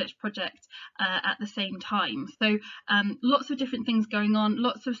research project at the same time. So lots of different things going on,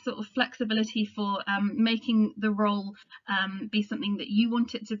 lots of sort of flexibility for making the role be something that you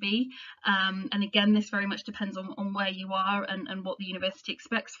want it to be. And again, this very much depends on where you are and what the university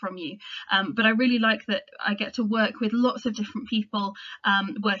expects from you. But I really like that I get to work with lots of different people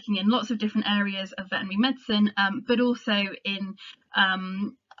working in lots of different areas of veterinary medicine, but also in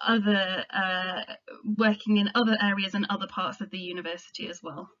working in other areas and other parts of the university as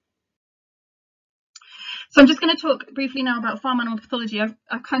well. So I'm just going to talk briefly now about farm animal pathology.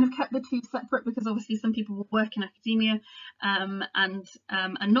 I've kind of kept the two separate because obviously some people will work in academia and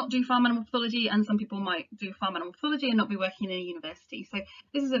not do farm animal pathology, and some people might do farm animal pathology and not be working in a university. So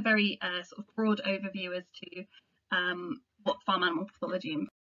this is a very sort of broad overview as to what farm animal pathology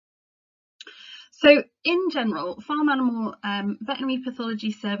involves. So in general, farm animal veterinary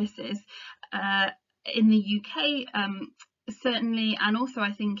pathology services in the UK certainly, and also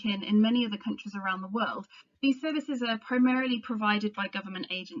I think in many other countries around the world, these services are primarily provided by government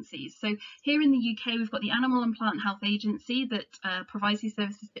agencies. So here in the UK, we've got the Animal and Plant Health Agency that provides these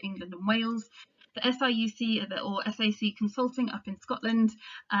services to England and Wales, the SIUC or SAC Consulting up in Scotland,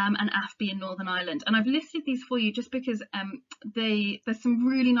 and AFBI in Northern Ireland. And I've listed these for you just because there's some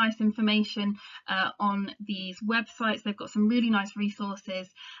really nice information on these websites. They've got some really nice resources,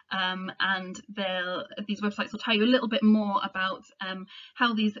 and these websites will tell you a little bit more about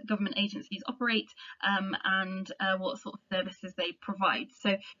how these government agencies operate and what sort of services they provide.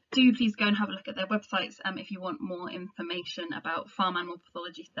 So do please go and have a look at their websites if you want more information about farm animal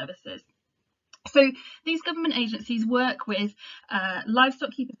pathology services. So these government agencies work with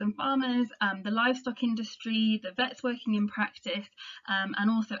livestock keepers and farmers, the livestock industry, the vets working in practice, and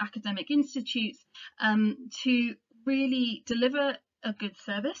also academic institutes to really deliver a good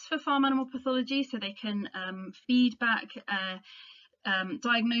service for farm animal pathology, so they can feed back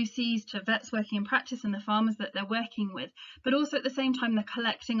diagnoses to vets working in practice and the farmers that they're working with, but also at the same time they're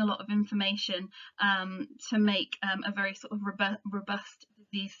collecting a lot of information to make a very sort of robust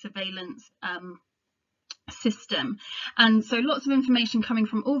disease surveillance system. And so lots of information coming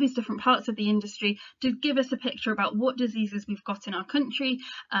from all these different parts of the industry to give us a picture about what diseases we've got in our country,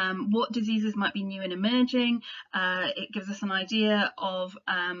 what diseases might be new and emerging. It gives us an idea of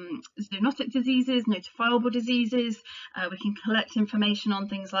zoonotic diseases, notifiable diseases. We can collect information on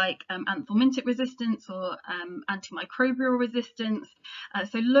things like anthelmintic resistance or antimicrobial resistance.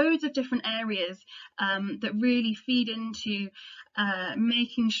 So loads of different areas that really feed into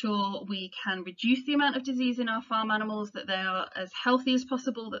making sure we can reduce the amount of disease in our farm animals, that they are as healthy as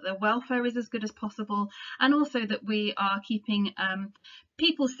possible, that their welfare is as good as possible, and also that we are keeping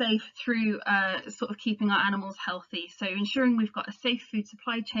people safe through sort of keeping our animals healthy. So ensuring we've got a safe food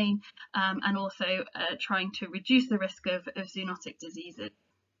supply chain and also trying to reduce the risk of zoonotic diseases.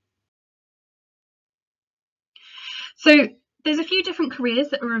 So there's a few different careers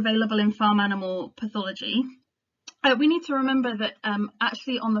that are available in farm animal pathology. We need to remember that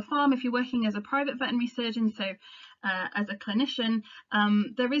actually on the farm, if you're working as a private veterinary surgeon, so as a clinician,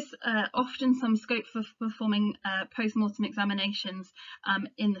 there is often some scope for performing post-mortem examinations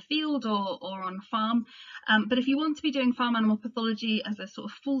in the field or on farm. But if you want to be doing farm animal pathology as a sort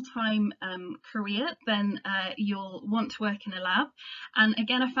of full-time career, then you'll want to work in a lab. And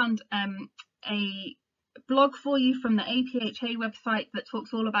again, I found a blog for you from the APHA website that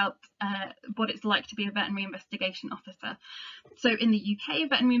talks all about what it's like to be a veterinary investigation officer. So in the UK,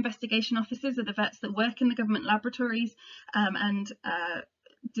 veterinary investigation officers are the vets that work in the government laboratories and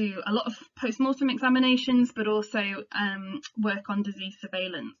do a lot of post-mortem examinations, but also work on disease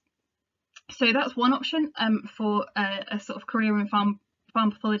surveillance. So that's one option for a sort of career in farm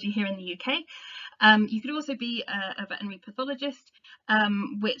pathology here in the UK. You could also be a veterinary pathologist,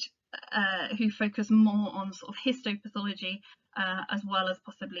 who focus more on sort of histopathology, as well as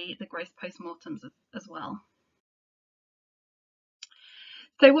possibly the gross postmortems as well.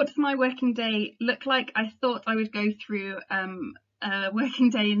 So what does my working day look like? I thought I would go through a working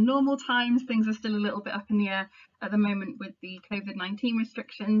day in normal times. Things are still a little bit up in the air at the moment with the COVID-19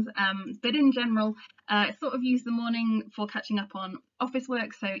 restrictions, but in general, sort of use the morning for catching up on office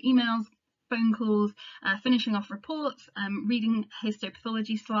work, so emails, phone calls, finishing off reports, reading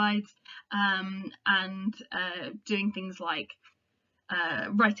histopathology slides, and doing things like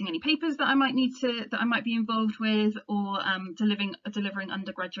writing any papers that I might be involved with, or delivering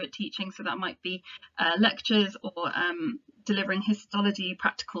undergraduate teaching. So that might be lectures or delivering histology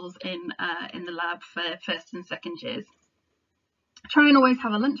practicals in the lab for first and second years. Try and always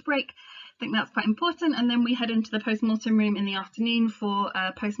have a lunch break. I think that's quite important, and then we head into the post-mortem room in the afternoon for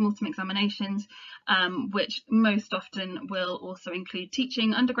post-mortem examinations, which most often will also include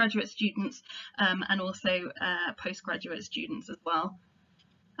teaching undergraduate students and also postgraduate students as well.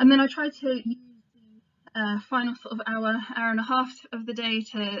 And then I try to use the final sort of hour and a half of the day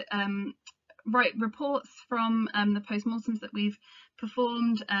to write reports from the post-mortems that we've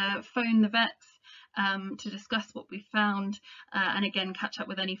performed, phone the vets to discuss what we found, and again catch up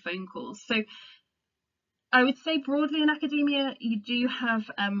with any phone calls. So I would say broadly in academia you do have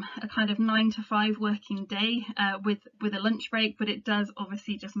a kind of 9 to 5 working day with a lunch break, but it does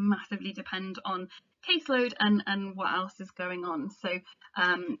obviously just massively depend on caseload and what else is going on. So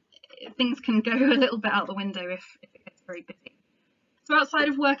things can go a little bit out the window if it gets very busy. So outside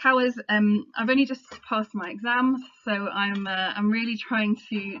of work hours, I've only just passed my exams, so I'm really trying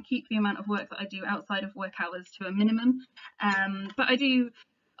to keep the amount of work that I do outside of work hours to a minimum. But I do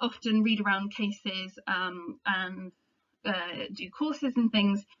often read around cases and do courses and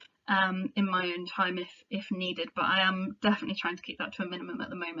things in my own time if needed, but I am definitely trying to keep that to a minimum at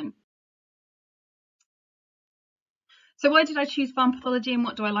the moment. So why did I choose farm pathology and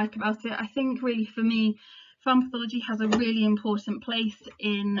what do I like about it? I think really for me, farm pathology has a really important place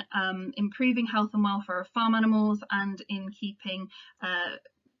in improving health and welfare of farm animals and in keeping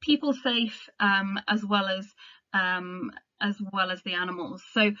people safe, as well as the animals.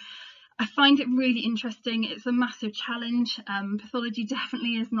 So I find it really interesting. It's a massive challenge. Pathology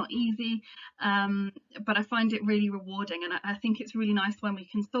definitely is not easy, but I find it really rewarding, and I think it's really nice when we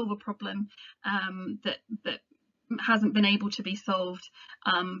can solve a problem that hasn't been able to be solved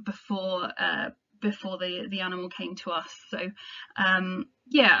before the animal came to us. So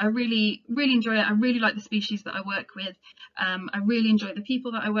yeah, I really enjoy it. I really like the species that I work with. I really enjoy the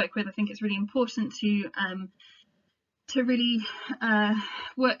people that I work with. I think it's really important to really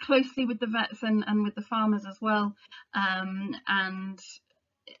work closely with the vets and with the farmers as well. And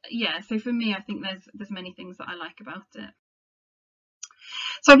yeah, so for me, I think there's many things that I like about it.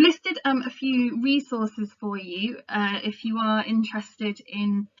 So I've listed a few resources for you if you are interested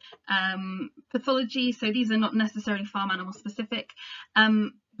in pathology. So these are not necessarily farm animal specific.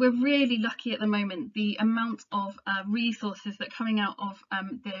 We're really lucky at the moment. The amount of resources that are coming out of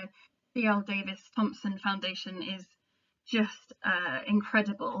the C.L. Davis Thompson Foundation is just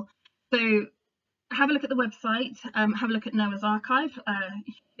incredible. So have a look at the website, have a look at Noah's Archive,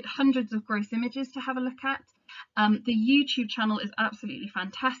 hundreds of gross images to have a look at. The YouTube channel is absolutely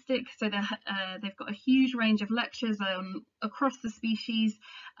fantastic. So they've got a huge range of lectures across the species,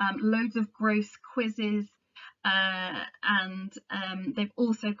 loads of gross quizzes, and they've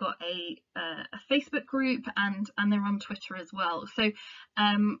also got a Facebook group and they're on Twitter as well. So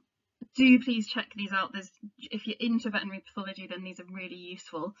do please check these out. If you're into veterinary pathology, then these are really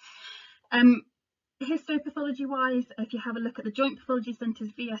useful. Histopathology wise, if you have a look at the Joint Pathology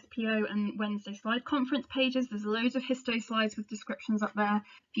Centre's VSPO and Wednesday slide conference pages, there's loads of histo slides with descriptions up there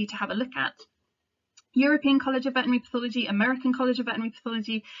for you to have a look at. European College of Veterinary Pathology, American College of Veterinary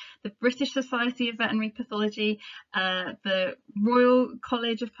Pathology, the British Society of Veterinary Pathology, the Royal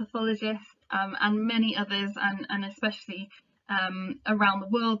College of Pathologists, and many others, and especially around the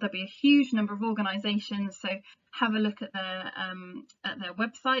world. There'll be a huge number of organisations, so have a look at their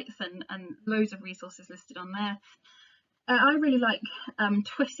websites and loads of resources listed on there. I really like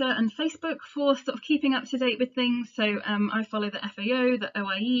Twitter and Facebook for sort of keeping up to date with things. So I follow the FAO, the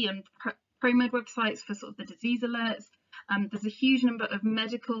OIE, and ProMed websites for sort of the disease alerts. There's a huge number of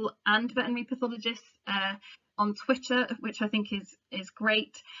medical and veterinary pathologists on Twitter, which I think is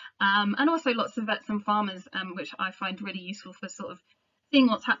great, and also lots of vets and farmers, which I find really useful for sort of seeing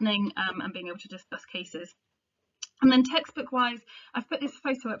what's happening and being able to discuss cases. And then textbook wise, I've put this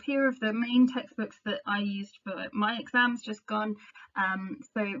photo up here of the main textbooks that I used for my exams just gone.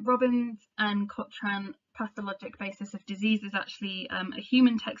 So Robbins and Cotran Pathologic Basis of Disease is actually a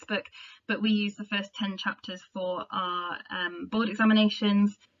human textbook, but we use the first 10 chapters for our board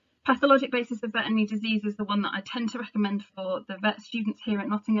examinations. Pathologic Basis of Veterinary Disease is the one that I tend to recommend for the vet students here at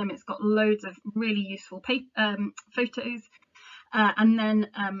Nottingham. It's got loads of really useful photos. And then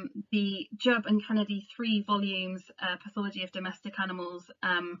the Jubb and Kennedy 3 volumes, Pathology of Domestic Animals,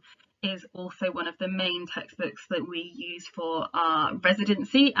 is also one of the main textbooks that we use for our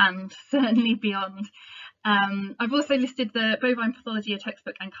residency and certainly beyond. I've also listed the Bovine Pathology, a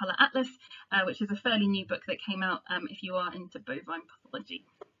textbook and colour atlas, which is a fairly new book that came out if you are into bovine pathology.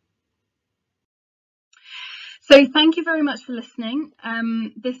 So thank you very much for listening.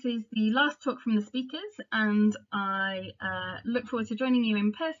 This is the last talk from the speakers, and I look forward to joining you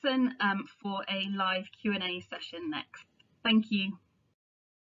in person for a live Q&A session next. Thank you.